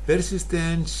the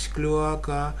persistent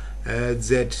cloaca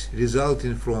that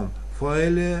resulting from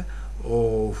failure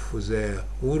of the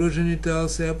urogenital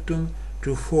septum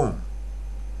to form.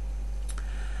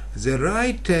 The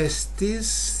right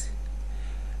testis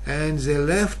and the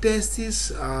left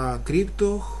testis are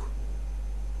cryptohurt,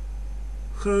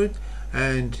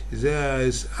 and there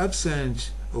is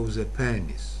absence of the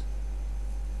penis.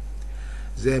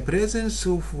 The presence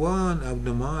of one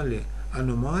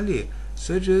anomaly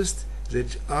suggests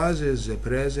that others are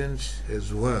present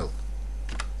as well.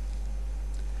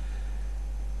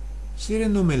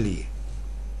 Sirenomelia.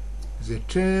 The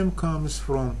term comes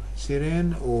from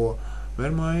siren or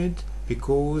mermaid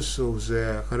because of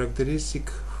the characteristic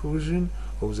fusion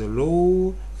of the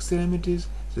lower extremities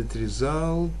that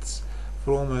results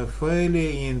from a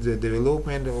failure in the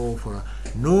development of a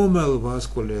normal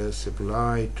vascular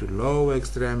supply to lower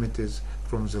extremities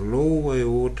from the lower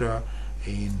aorta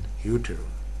in utero.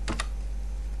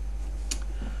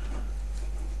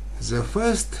 The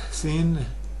first thing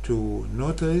to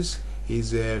notice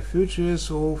is the features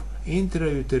of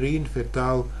intrauterine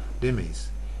fetal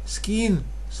demise: skin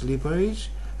slippage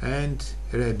and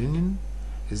reddening.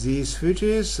 These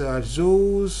features are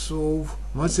those of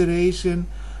maceration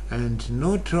and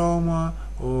no trauma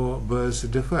or birth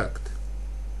defect.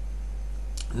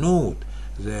 Note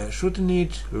the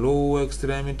shortened lower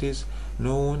extremities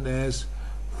known as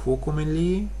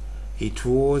focomelia. It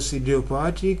was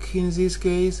idiopathic in this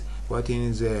case, but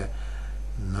in the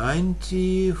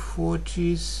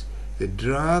 1940s the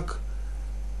drug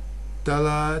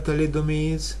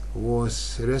thalidomide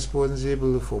was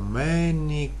responsible for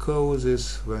many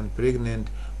causes when pregnant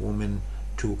women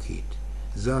took it.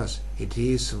 Thus, it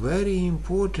is very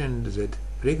important that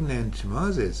pregnant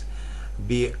mothers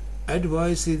be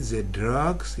advised that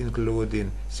drugs,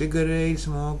 including cigarette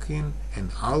smoking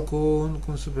and alcohol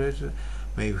consumption,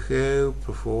 may have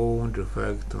profound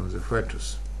effect on the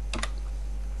fetus.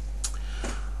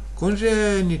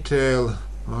 Congenital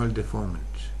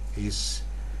maldeformity is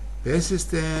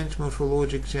persistent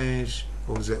morphologic change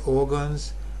of the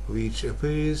organs which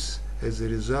appears as a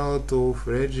result of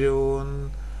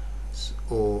region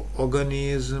or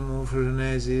organism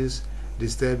morphogenesis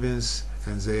disturbance,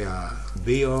 and they are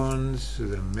beyond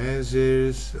the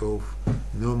measures of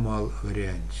normal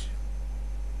variance.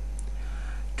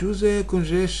 To the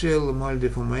congenital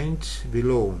maldeformity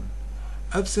belong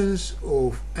absence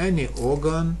of any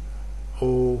organ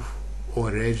or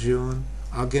region,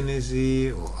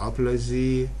 agenesis or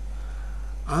aplasia,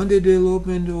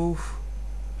 underdevelopment of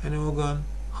an organ,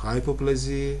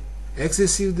 hypoplasia,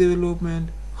 excessive development,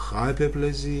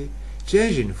 hyperplasia,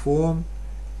 change in form,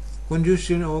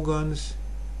 congestion organs,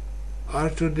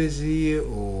 arthrodesy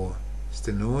or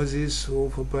stenosis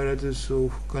of apparatus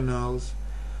of canals,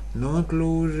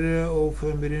 non-closure of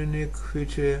embryonic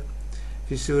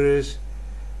fissures,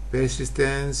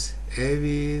 persistence,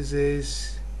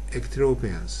 avises,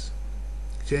 ectropions,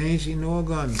 change in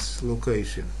organs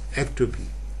location, ectopy,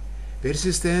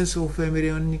 persistence of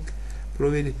embryonic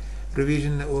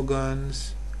provision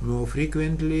organs, more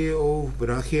frequently of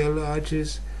brachial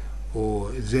arches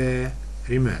or their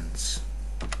remnants.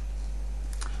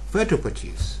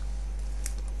 Fetopathies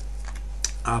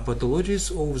are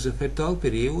pathologies of the fetal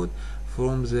period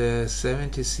from the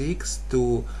 76th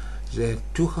to the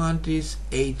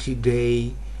 280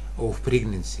 day of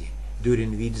pregnancy,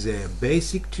 during which the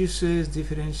basic tissue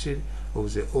differentiation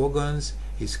of the organs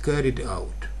is carried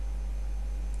out.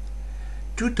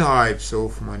 Two types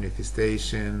of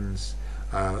manifestations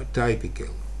are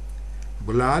typical: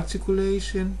 blood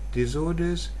circulation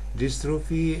disorders,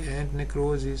 dystrophy and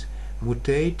necrosis,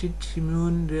 mutated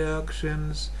immune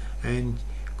reactions, and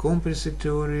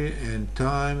compensatory and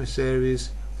time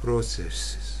series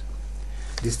processes.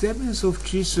 Disturbance of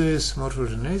tissues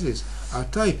morphogenesis are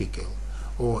typical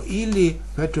or early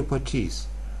fetopathies,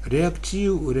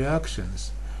 reactive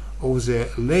reactions of the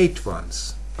late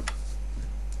ones.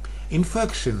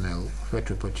 Infectional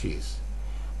fetopathies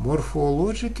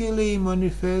morphologically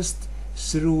manifest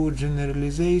through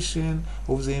generalization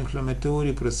of the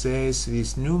inflammatory process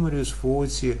with numerous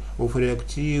forms of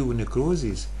reactive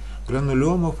necrosis,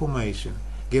 granuloma formation,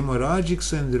 hemorrhagic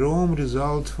syndrome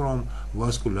result from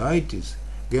vasculitis,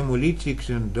 hemolytic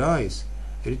jaundice,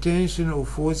 retention of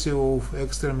force of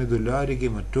extramedullary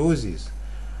hematosis,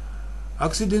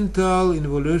 accidental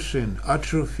involution,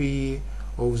 atrophy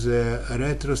of the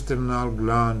retrosternal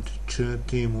gland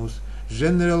thymus,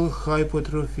 general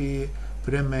hypertrophy,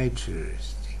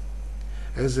 prematurity.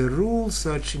 As a rule,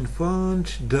 such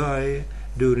infants die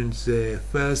during the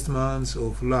first months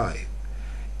of life.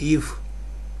 If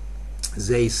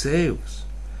they survive,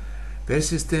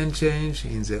 persistent change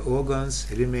in the organs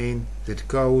remain that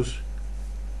cause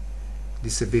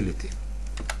disability.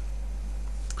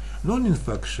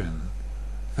 Non-infection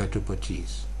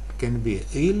fetopathies can be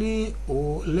early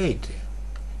or later.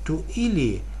 To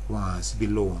early ones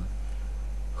belong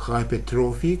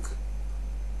hypertrophic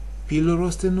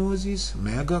pylorostenosis,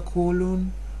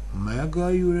 megacolon,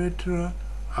 megauretra,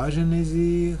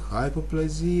 agenesis,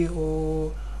 hyperplasia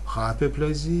or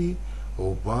hyperplasia,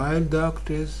 or bile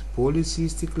ducts,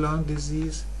 polycystic lung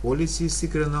disease,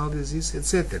 polycystic renal disease,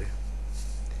 etc.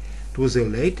 To the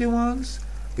later ones,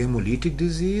 hemolytic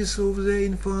disease of the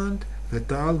infant,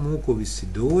 fetal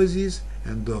mucoviscidosis,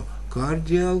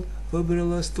 endocardial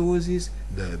fibrinostosis,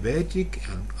 diabetic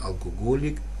and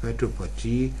alcoholic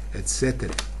fetopathy, etc.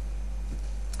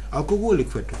 Alcoholic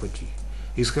fetopathy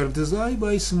is characterized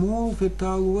by small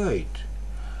fetal weight,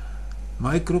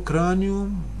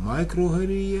 microcranium,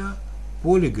 microgyria,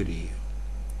 polygyria.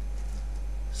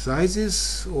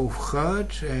 Sizes of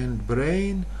heart and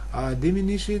brain are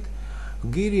diminished,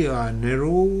 gyria are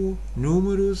narrow,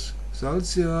 numerous,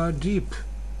 sulci are deep.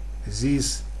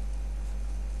 These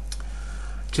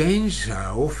changes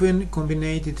are often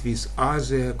combined with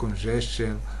other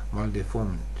congenital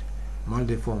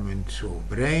maldeformment of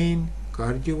brain,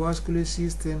 cardiovascular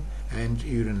system, and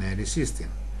urinary system.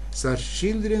 Such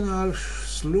children are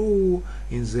slow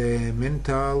in their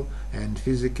mental and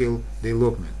physical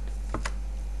development.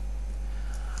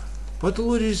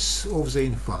 Pathologies of the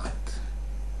infant.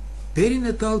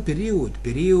 Perinatal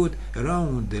period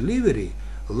around delivery,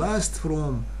 lasts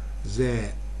from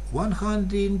the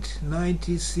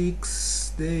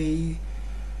 196th day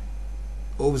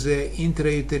of the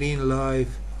intrauterine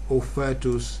life of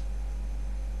fetus,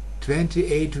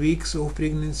 28 weeks of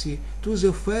pregnancy, to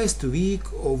the first week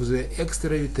of the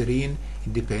extrauterine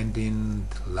independent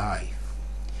life.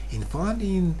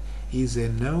 Infant is a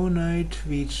neonate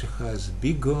which has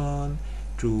begun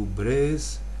to breathe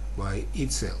by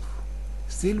itself.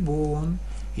 Stillborn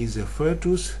is a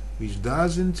fetus which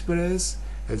doesn't breathe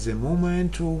at the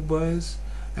moment of birth,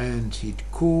 and it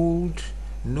could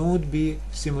not be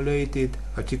stimulated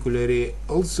articularly,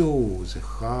 although the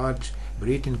heart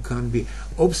breathing can be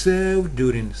observed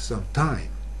during some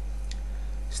time.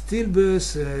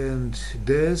 Stillbirth and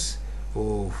death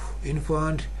of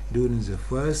infant during the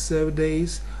first 7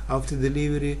 days after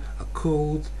delivery are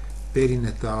called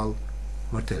perinatal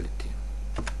mortality.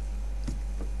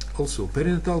 Also,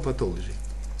 perinatal pathology.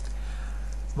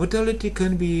 Mortality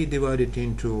can be divided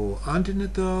into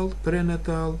antenatal,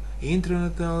 prenatal,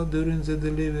 intranatal during the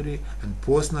delivery, and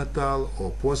postnatal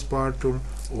or postpartum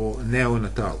or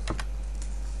neonatal.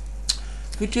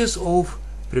 Features of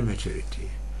prematurity.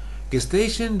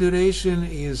 Gestation duration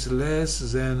is less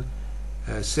than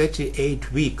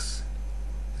 38 weeks.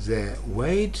 The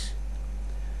weight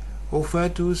of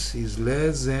fetus is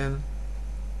less than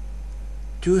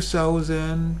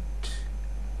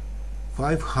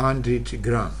 2,500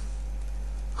 grams.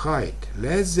 Height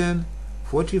less than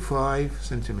 45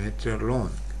 cm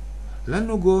long.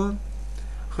 Lanugo,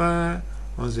 hair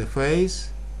on the face,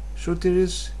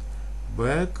 shoulders,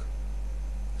 back,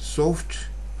 soft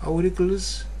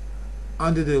auricles,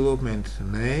 underdevelopment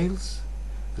nails.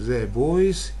 The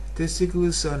boy's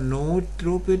testicles are not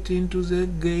dropped into the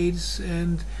gates,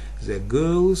 and the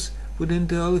girl's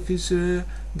pudendal fissure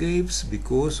gapes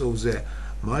because of the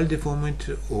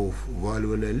maldeformity of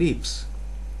valvular lips.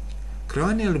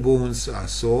 Cranial bones are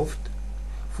soft.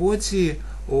 40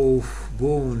 of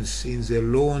bones in the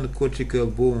long cortical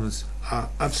bones are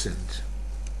absent.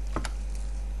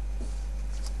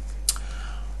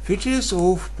 Features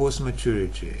of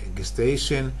postmaturity.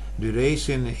 Gestation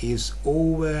duration is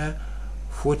over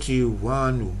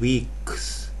 41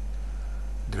 weeks.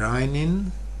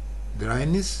 Dryness,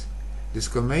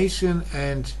 desquamation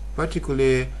and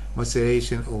particular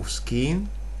maceration of skin,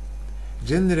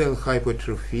 general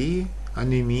hypertrophy,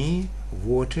 anemia,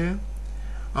 water,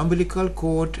 umbilical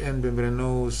cord and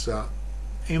membranous are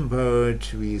impaired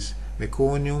with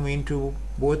meconium into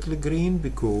bottle green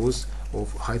because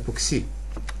of hypoxia.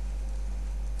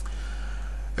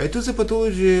 To the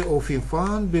pathology of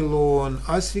infant belong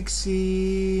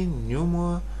asphyxia,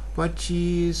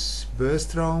 pneumopathies,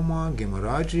 birth trauma,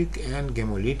 hemorrhagic and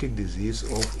hemolytic disease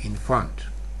of infant.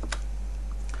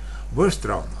 Birth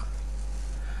trauma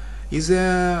is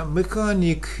a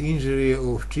mechanic injury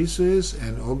of tissues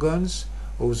and organs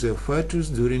of the fetus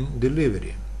during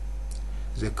delivery.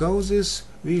 The causes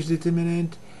which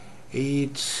determine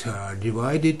it are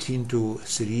divided into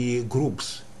 3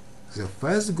 groups. The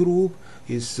first group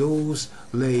is those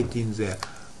laid in the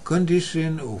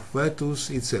condition of fetus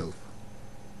itself.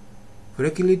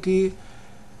 Fragility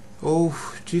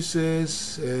of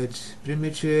tissues at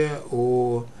premature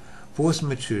or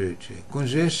post-maturity,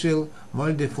 congenital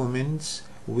maldeformities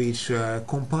which are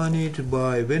accompanied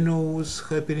by venous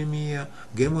hyperemia,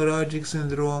 hemorrhagic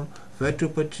syndrome,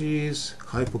 fetopathies,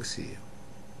 hypoxia.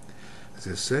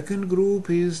 The second group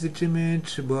is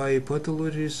determined by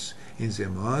pathologies in the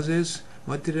mother's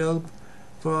material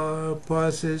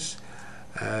passes,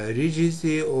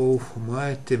 rigidity of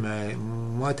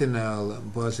maternal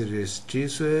passages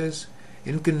tissues,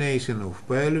 inclination of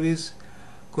pelvis,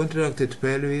 contracted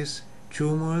pelvis,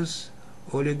 tumors,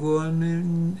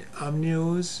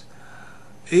 oligoamnios,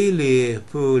 early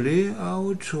poorly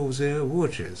out of the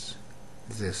waters.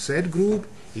 The third group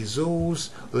is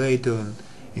those later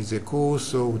in the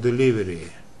course of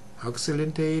delivery,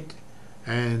 accidentate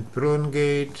and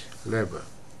prolonged labor.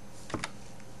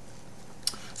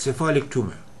 Cephalic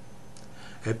tumor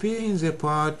appear in the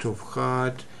part of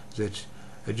heart that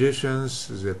adjoins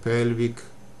the pelvic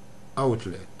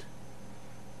outlet.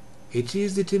 It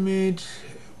is determined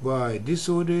by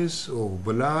disorders of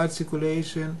blood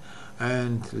circulation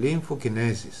and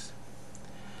lymphokinesis.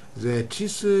 The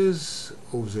tissues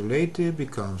of the latter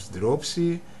becomes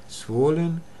dropsy,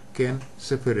 swollen, can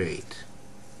separate.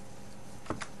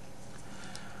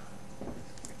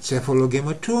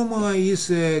 Cephalohematoma is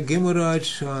a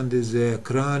hemorrhage under the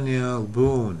cranial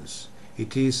bones.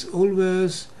 It is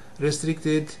always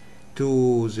restricted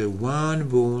to the one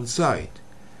bone side.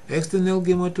 External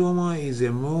hematoma is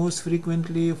the most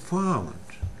frequently found.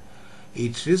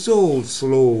 Its result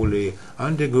slowly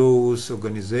undergoes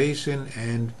organization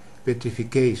and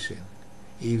petrification.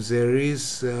 If there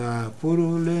is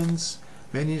purulence,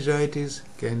 meningitis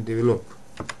can develop.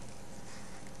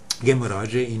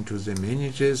 Hemorrhage into the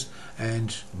meninges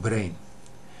and brain.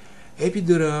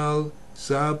 Epidural,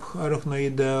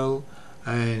 subarachnoidal,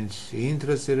 and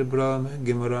intracerebral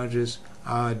hemorrhages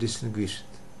are distinguished.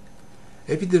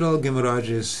 Epidural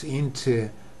hemorrhages,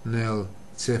 internal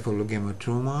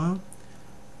cephalohematoma,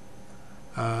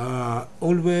 are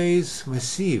always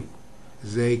massive.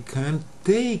 They can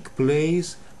take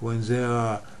place when there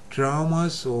are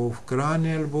traumas of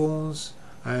cranial bones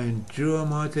and dura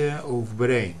mater of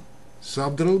brain.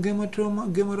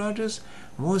 Subdural hemorrhages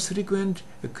most frequent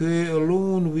occur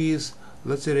along with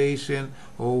laceration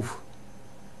of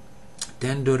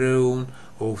tendon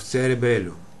of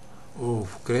cerebellum.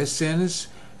 Of crescents,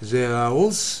 there are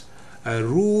also a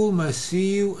rule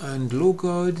massive and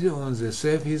located on the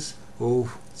surface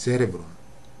of cerebrum.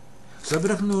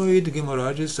 Subarachnoid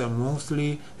hemorrhages are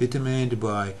mostly determined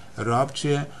by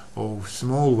rupture of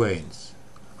small veins.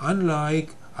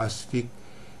 Unlike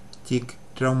cystic,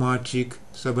 traumatic,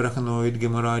 subarachnoid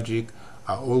hemorrhagic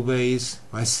are always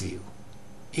massive.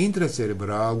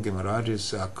 Intracerebral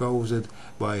hemorrhages are caused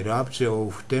by rupture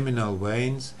of terminal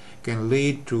veins, can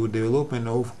lead to development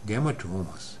of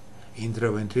hematomas.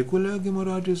 Intraventricular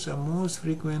hemorrhages are most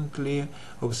frequently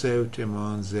observed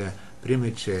among the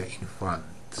premature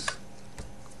infants.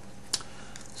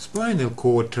 Spinal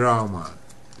cord trauma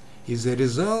is a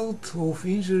result of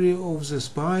injury of the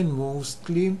spine,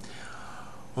 mostly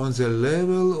on the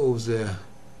level of the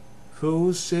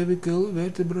first cervical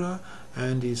vertebra,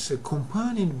 and is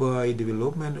accompanied by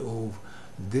development of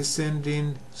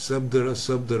descending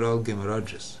subdural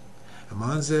hemorrhages.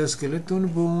 Among the skeleton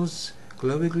bones,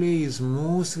 clavicle is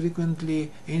most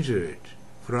frequently injured,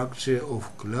 fracture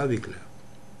of clavicle.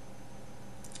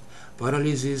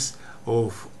 Paralysis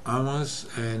of arms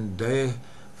and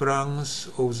diaphragms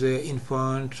of the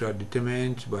infant are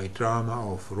determined by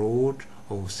trauma of rod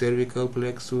of cervical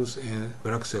plexus and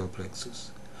brachial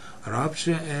plexus.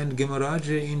 Rupture and hemorrhage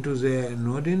into the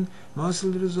nodding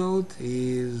muscle result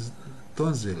is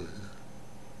tonsil,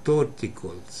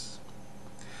 torticollis.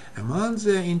 Among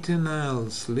the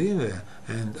internals, liver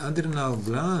and adrenal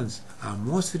glands are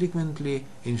most frequently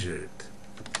injured.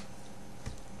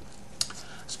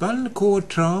 Spinal cord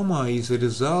trauma is a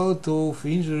result of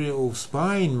injury of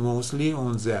spine, mostly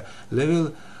on the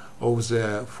level of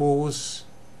the fourth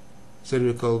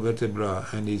cervical vertebra,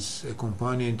 and is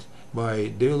accompanied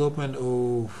by development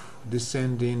of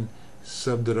descending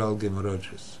subdural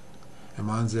hemorrhages.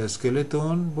 Among the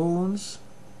skeleton bones,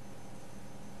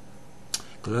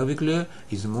 clavicle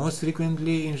is most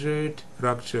frequently injured,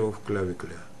 fracture of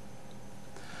clavicle.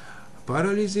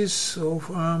 Paralysis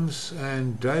of arms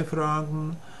and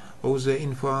diaphragm of the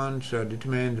infant are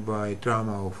determined by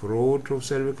trauma of rod of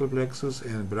cervical plexus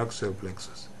and brachial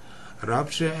plexus.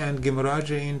 Rupture and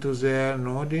hemorrhage into the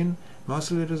nodding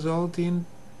muscle result in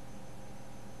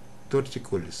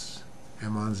torticollis.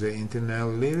 Among the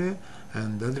internal liver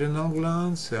and adrenal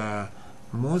glands are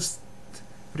most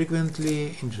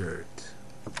frequently injured.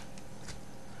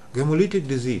 Hemolytic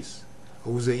disease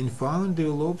of the infant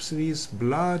develops with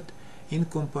blood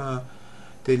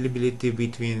incompatibility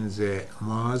between the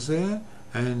mother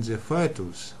and the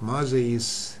fetus. Mother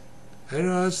is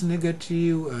Rs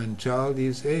negative and child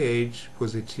is Rh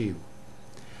positive.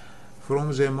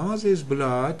 From the mother's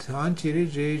blood,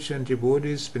 anti-Rh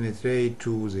antibodies penetrate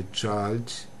to the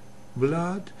child's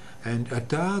blood and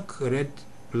attack red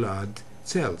blood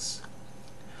cells.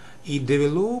 It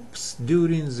develops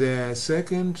during the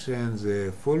second and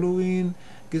the following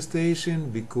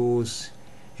gestation because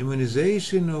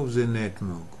immunization of the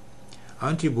netmog.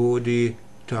 Antibody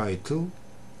titer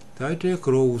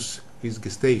grows with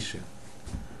gestation.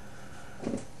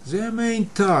 The main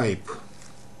type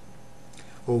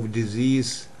of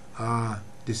disease are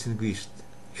distinguished: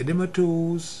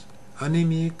 edematous,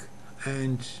 anemic,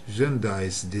 and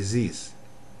jaundice disease.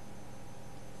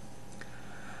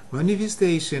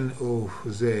 Manifestation of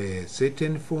the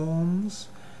certain forms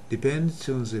depends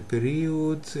on the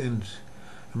period and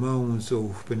amounts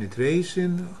of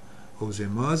penetration of the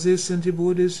mother's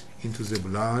antibodies into the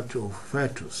blood of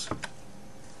fetus.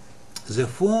 The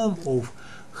form of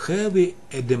heavy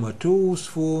edematous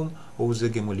form of the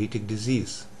hemolytic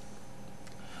disease.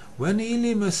 When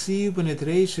really massive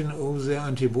penetration of the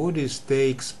antibodies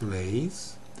takes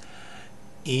place,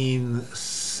 in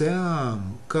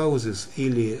some cases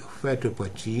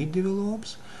ileopathy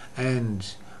develops and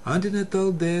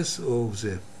antenatal death of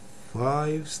the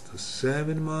 5 to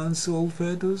 7 months old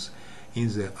fetus, in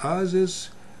the others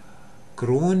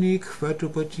chronic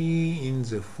fetopathy in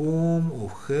the form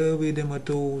of heavy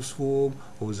edematous form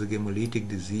of the hemolytic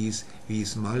disease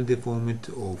with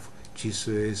maldeformity of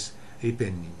tissues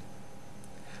repenning.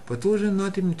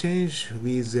 Pathogen change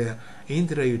with the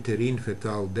intrauterine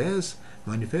fetal death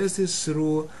manifests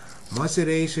through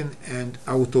maceration and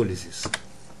autolysis.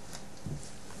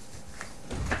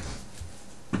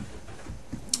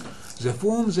 The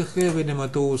heavy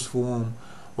edematous form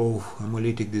of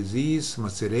hemolytic disease,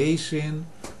 maceration.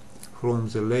 From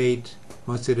the late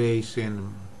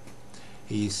maceration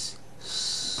is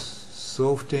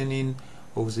softening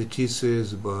of the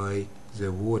tissues by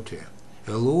the water,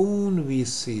 along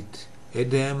with it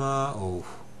edema of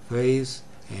face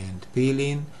and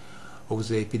peeling of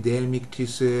the epidermic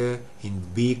tissue in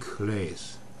big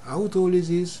layers.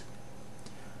 Autolysis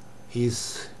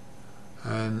is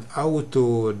an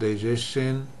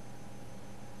autodigestion,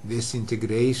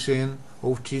 disintegration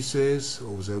of tissues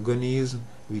of the organism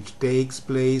which takes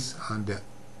place under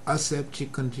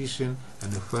aseptic condition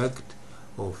and effect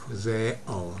of their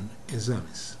own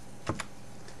enzymes.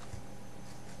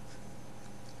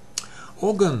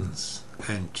 organs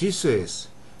and tissues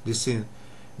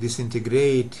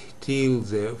disintegrate till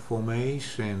the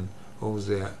formation of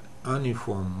the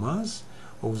uniform mass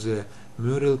of the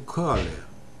mural color.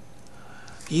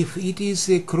 If it is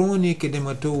a chronic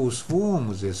edematous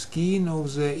form, the skin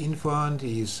of the infant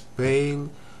is pale,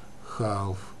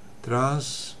 half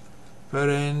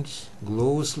transparent,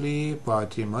 glossy,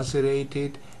 partly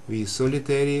macerated, with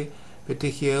solitary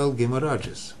petechial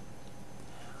hemorrhages.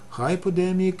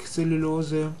 Hypodermic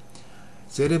cellulose,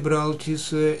 cerebral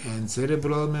tissue, and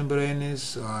cerebral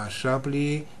membranes are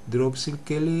sharply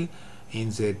dropsically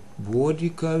in the body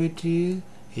cavity.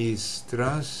 Is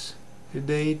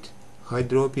transudate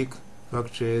hydropic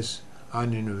fractures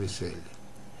universally.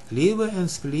 Liver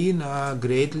and spleen are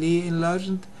greatly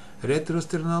enlarged.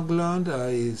 Retrosternal gland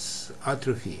is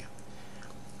atrophy.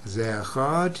 The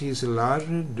heart is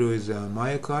enlarged due to the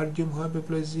myocardium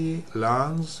hyperplasia.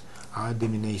 Lungs are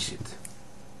diminished.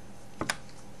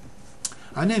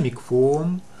 Anemic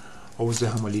form of the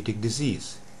hemolytic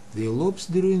disease develops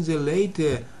during the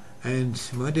later and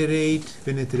moderate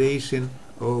penetration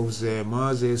of the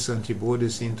mother's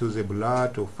antibodies into the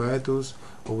blood of fetus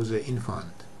or the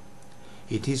infant.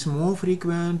 It is more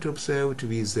frequent observed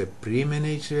with the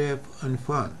premature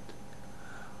infant.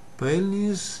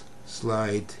 Paleness,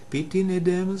 slight pitting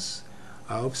edemas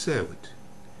are observed.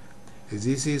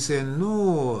 This is a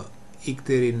no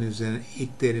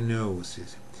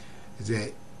icterinosis.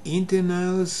 The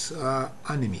internals are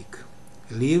anemic.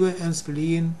 Liver and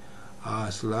spleen are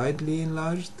slightly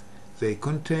enlarged. They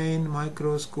contain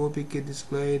microscopic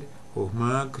display of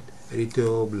marked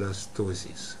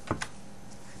erythroblastosis.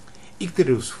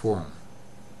 Icterus form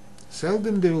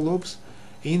seldom develops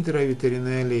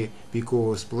intraviterinally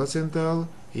because placental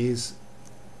is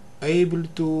able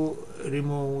to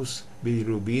remove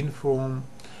bilirubin from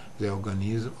the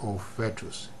organism of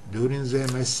fetus. During the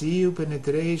massive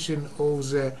penetration of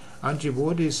the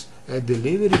antibodies at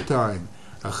delivery time,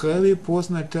 a heavy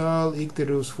postnatal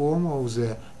icterus form of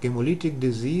the hemolytic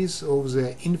disease of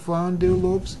the infant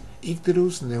develops,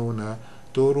 icterus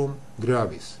neonatorum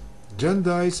gravis.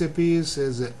 Jaundice appears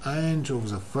at the end of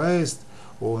the first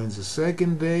or in the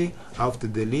second day after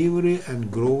delivery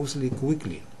and grows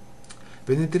quickly.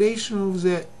 Penetration of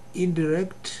the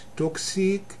indirect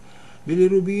toxic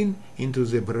bilirubin into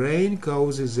the brain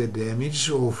causes the damage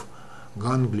of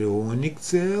ganglionic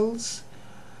cells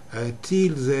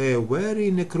till the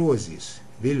very necrosis,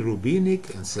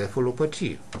 bilirubinic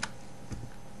encephalopathy.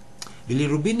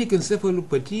 Bilirubinic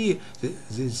encephalopathy,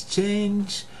 this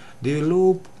change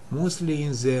develop mostly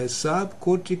in the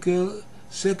subcortical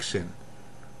section,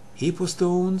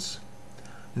 hypostones,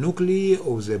 nuclei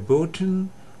of the bottom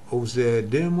of the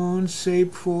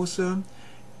diamond-shaped fossa,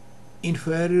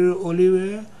 inferior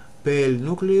oliva, pale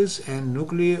nucleus, and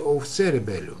nuclei of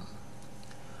cerebellum.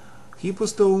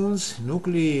 Hypostones,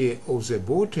 nuclei of the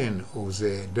bottom of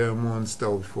the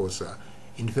diamond-shaped fossa,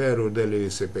 inferior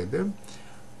delius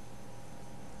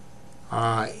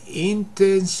are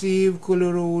intensive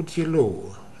colored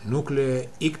yellow, nuclear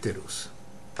icterus.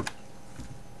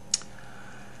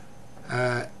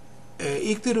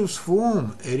 Icterus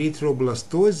form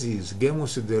erythroblastosis,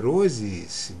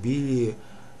 gemosiderosis,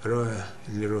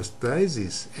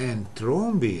 bilirostasis, and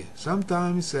thrombi,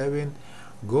 sometimes having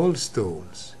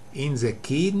gallstones. In the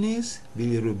kidneys,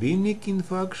 bilirubinic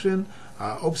infection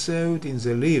are observed in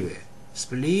the liver.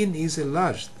 Spleen is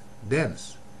enlarged,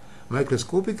 dense.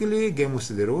 Microscopically,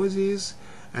 gemosiderosis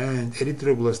and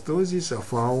erythroblastosis are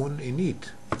found in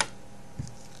it.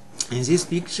 In this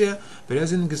picture,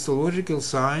 present histological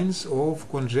signs of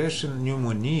congestion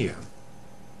pneumonia.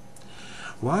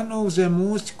 One of the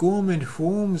most common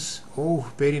forms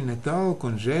of perinatal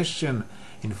congestion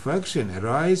infection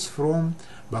arises from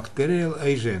bacterial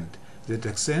agent that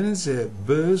extends the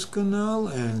birth canal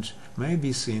and may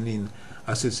be seen in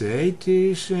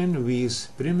association with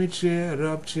premature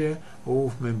rupture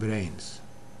of membranes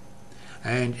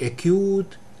and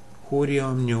acute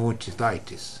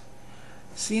chorioamnionitis.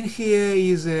 Seen here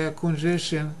is a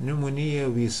congestion pneumonia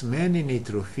with many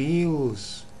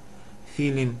neutrophils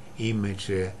filling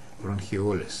immature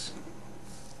bronchioles.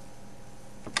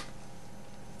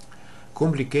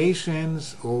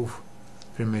 Complications of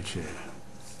premature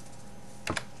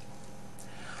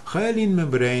hyaline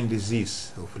membrane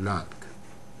disease of lung.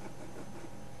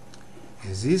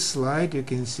 In this slide you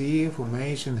can see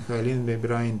formation hyaline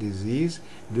membrane disease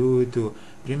due to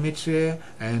premature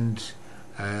and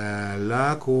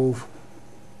lack of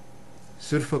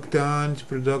surfactant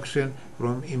production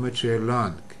from immature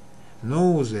lung.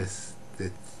 Nose,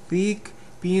 the thick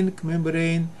pink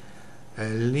membrane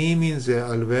limits the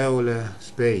alveolar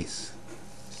space.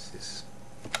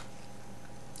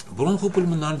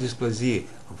 bronchopulmonary dysplasia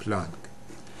of lung.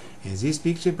 In this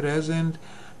picture present,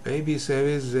 baby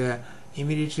service the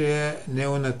immediate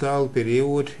neonatal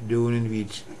period during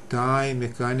which time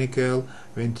mechanical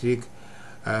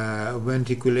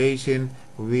ventriculation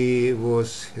was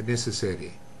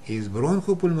necessary. Is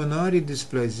bronchopulmonary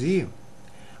dysplasia.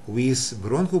 With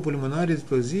bronchopulmonary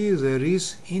dysplasia, there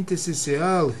is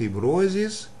interstitial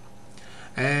fibrosis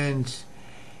and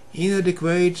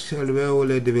inadequate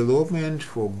alveolar development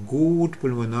for good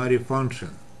pulmonary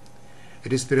function.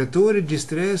 Respiratory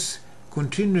distress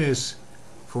continues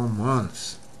for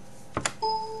months.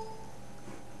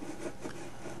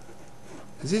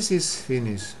 This is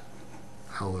finished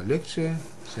our lecture.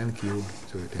 Thank you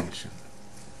for your attention.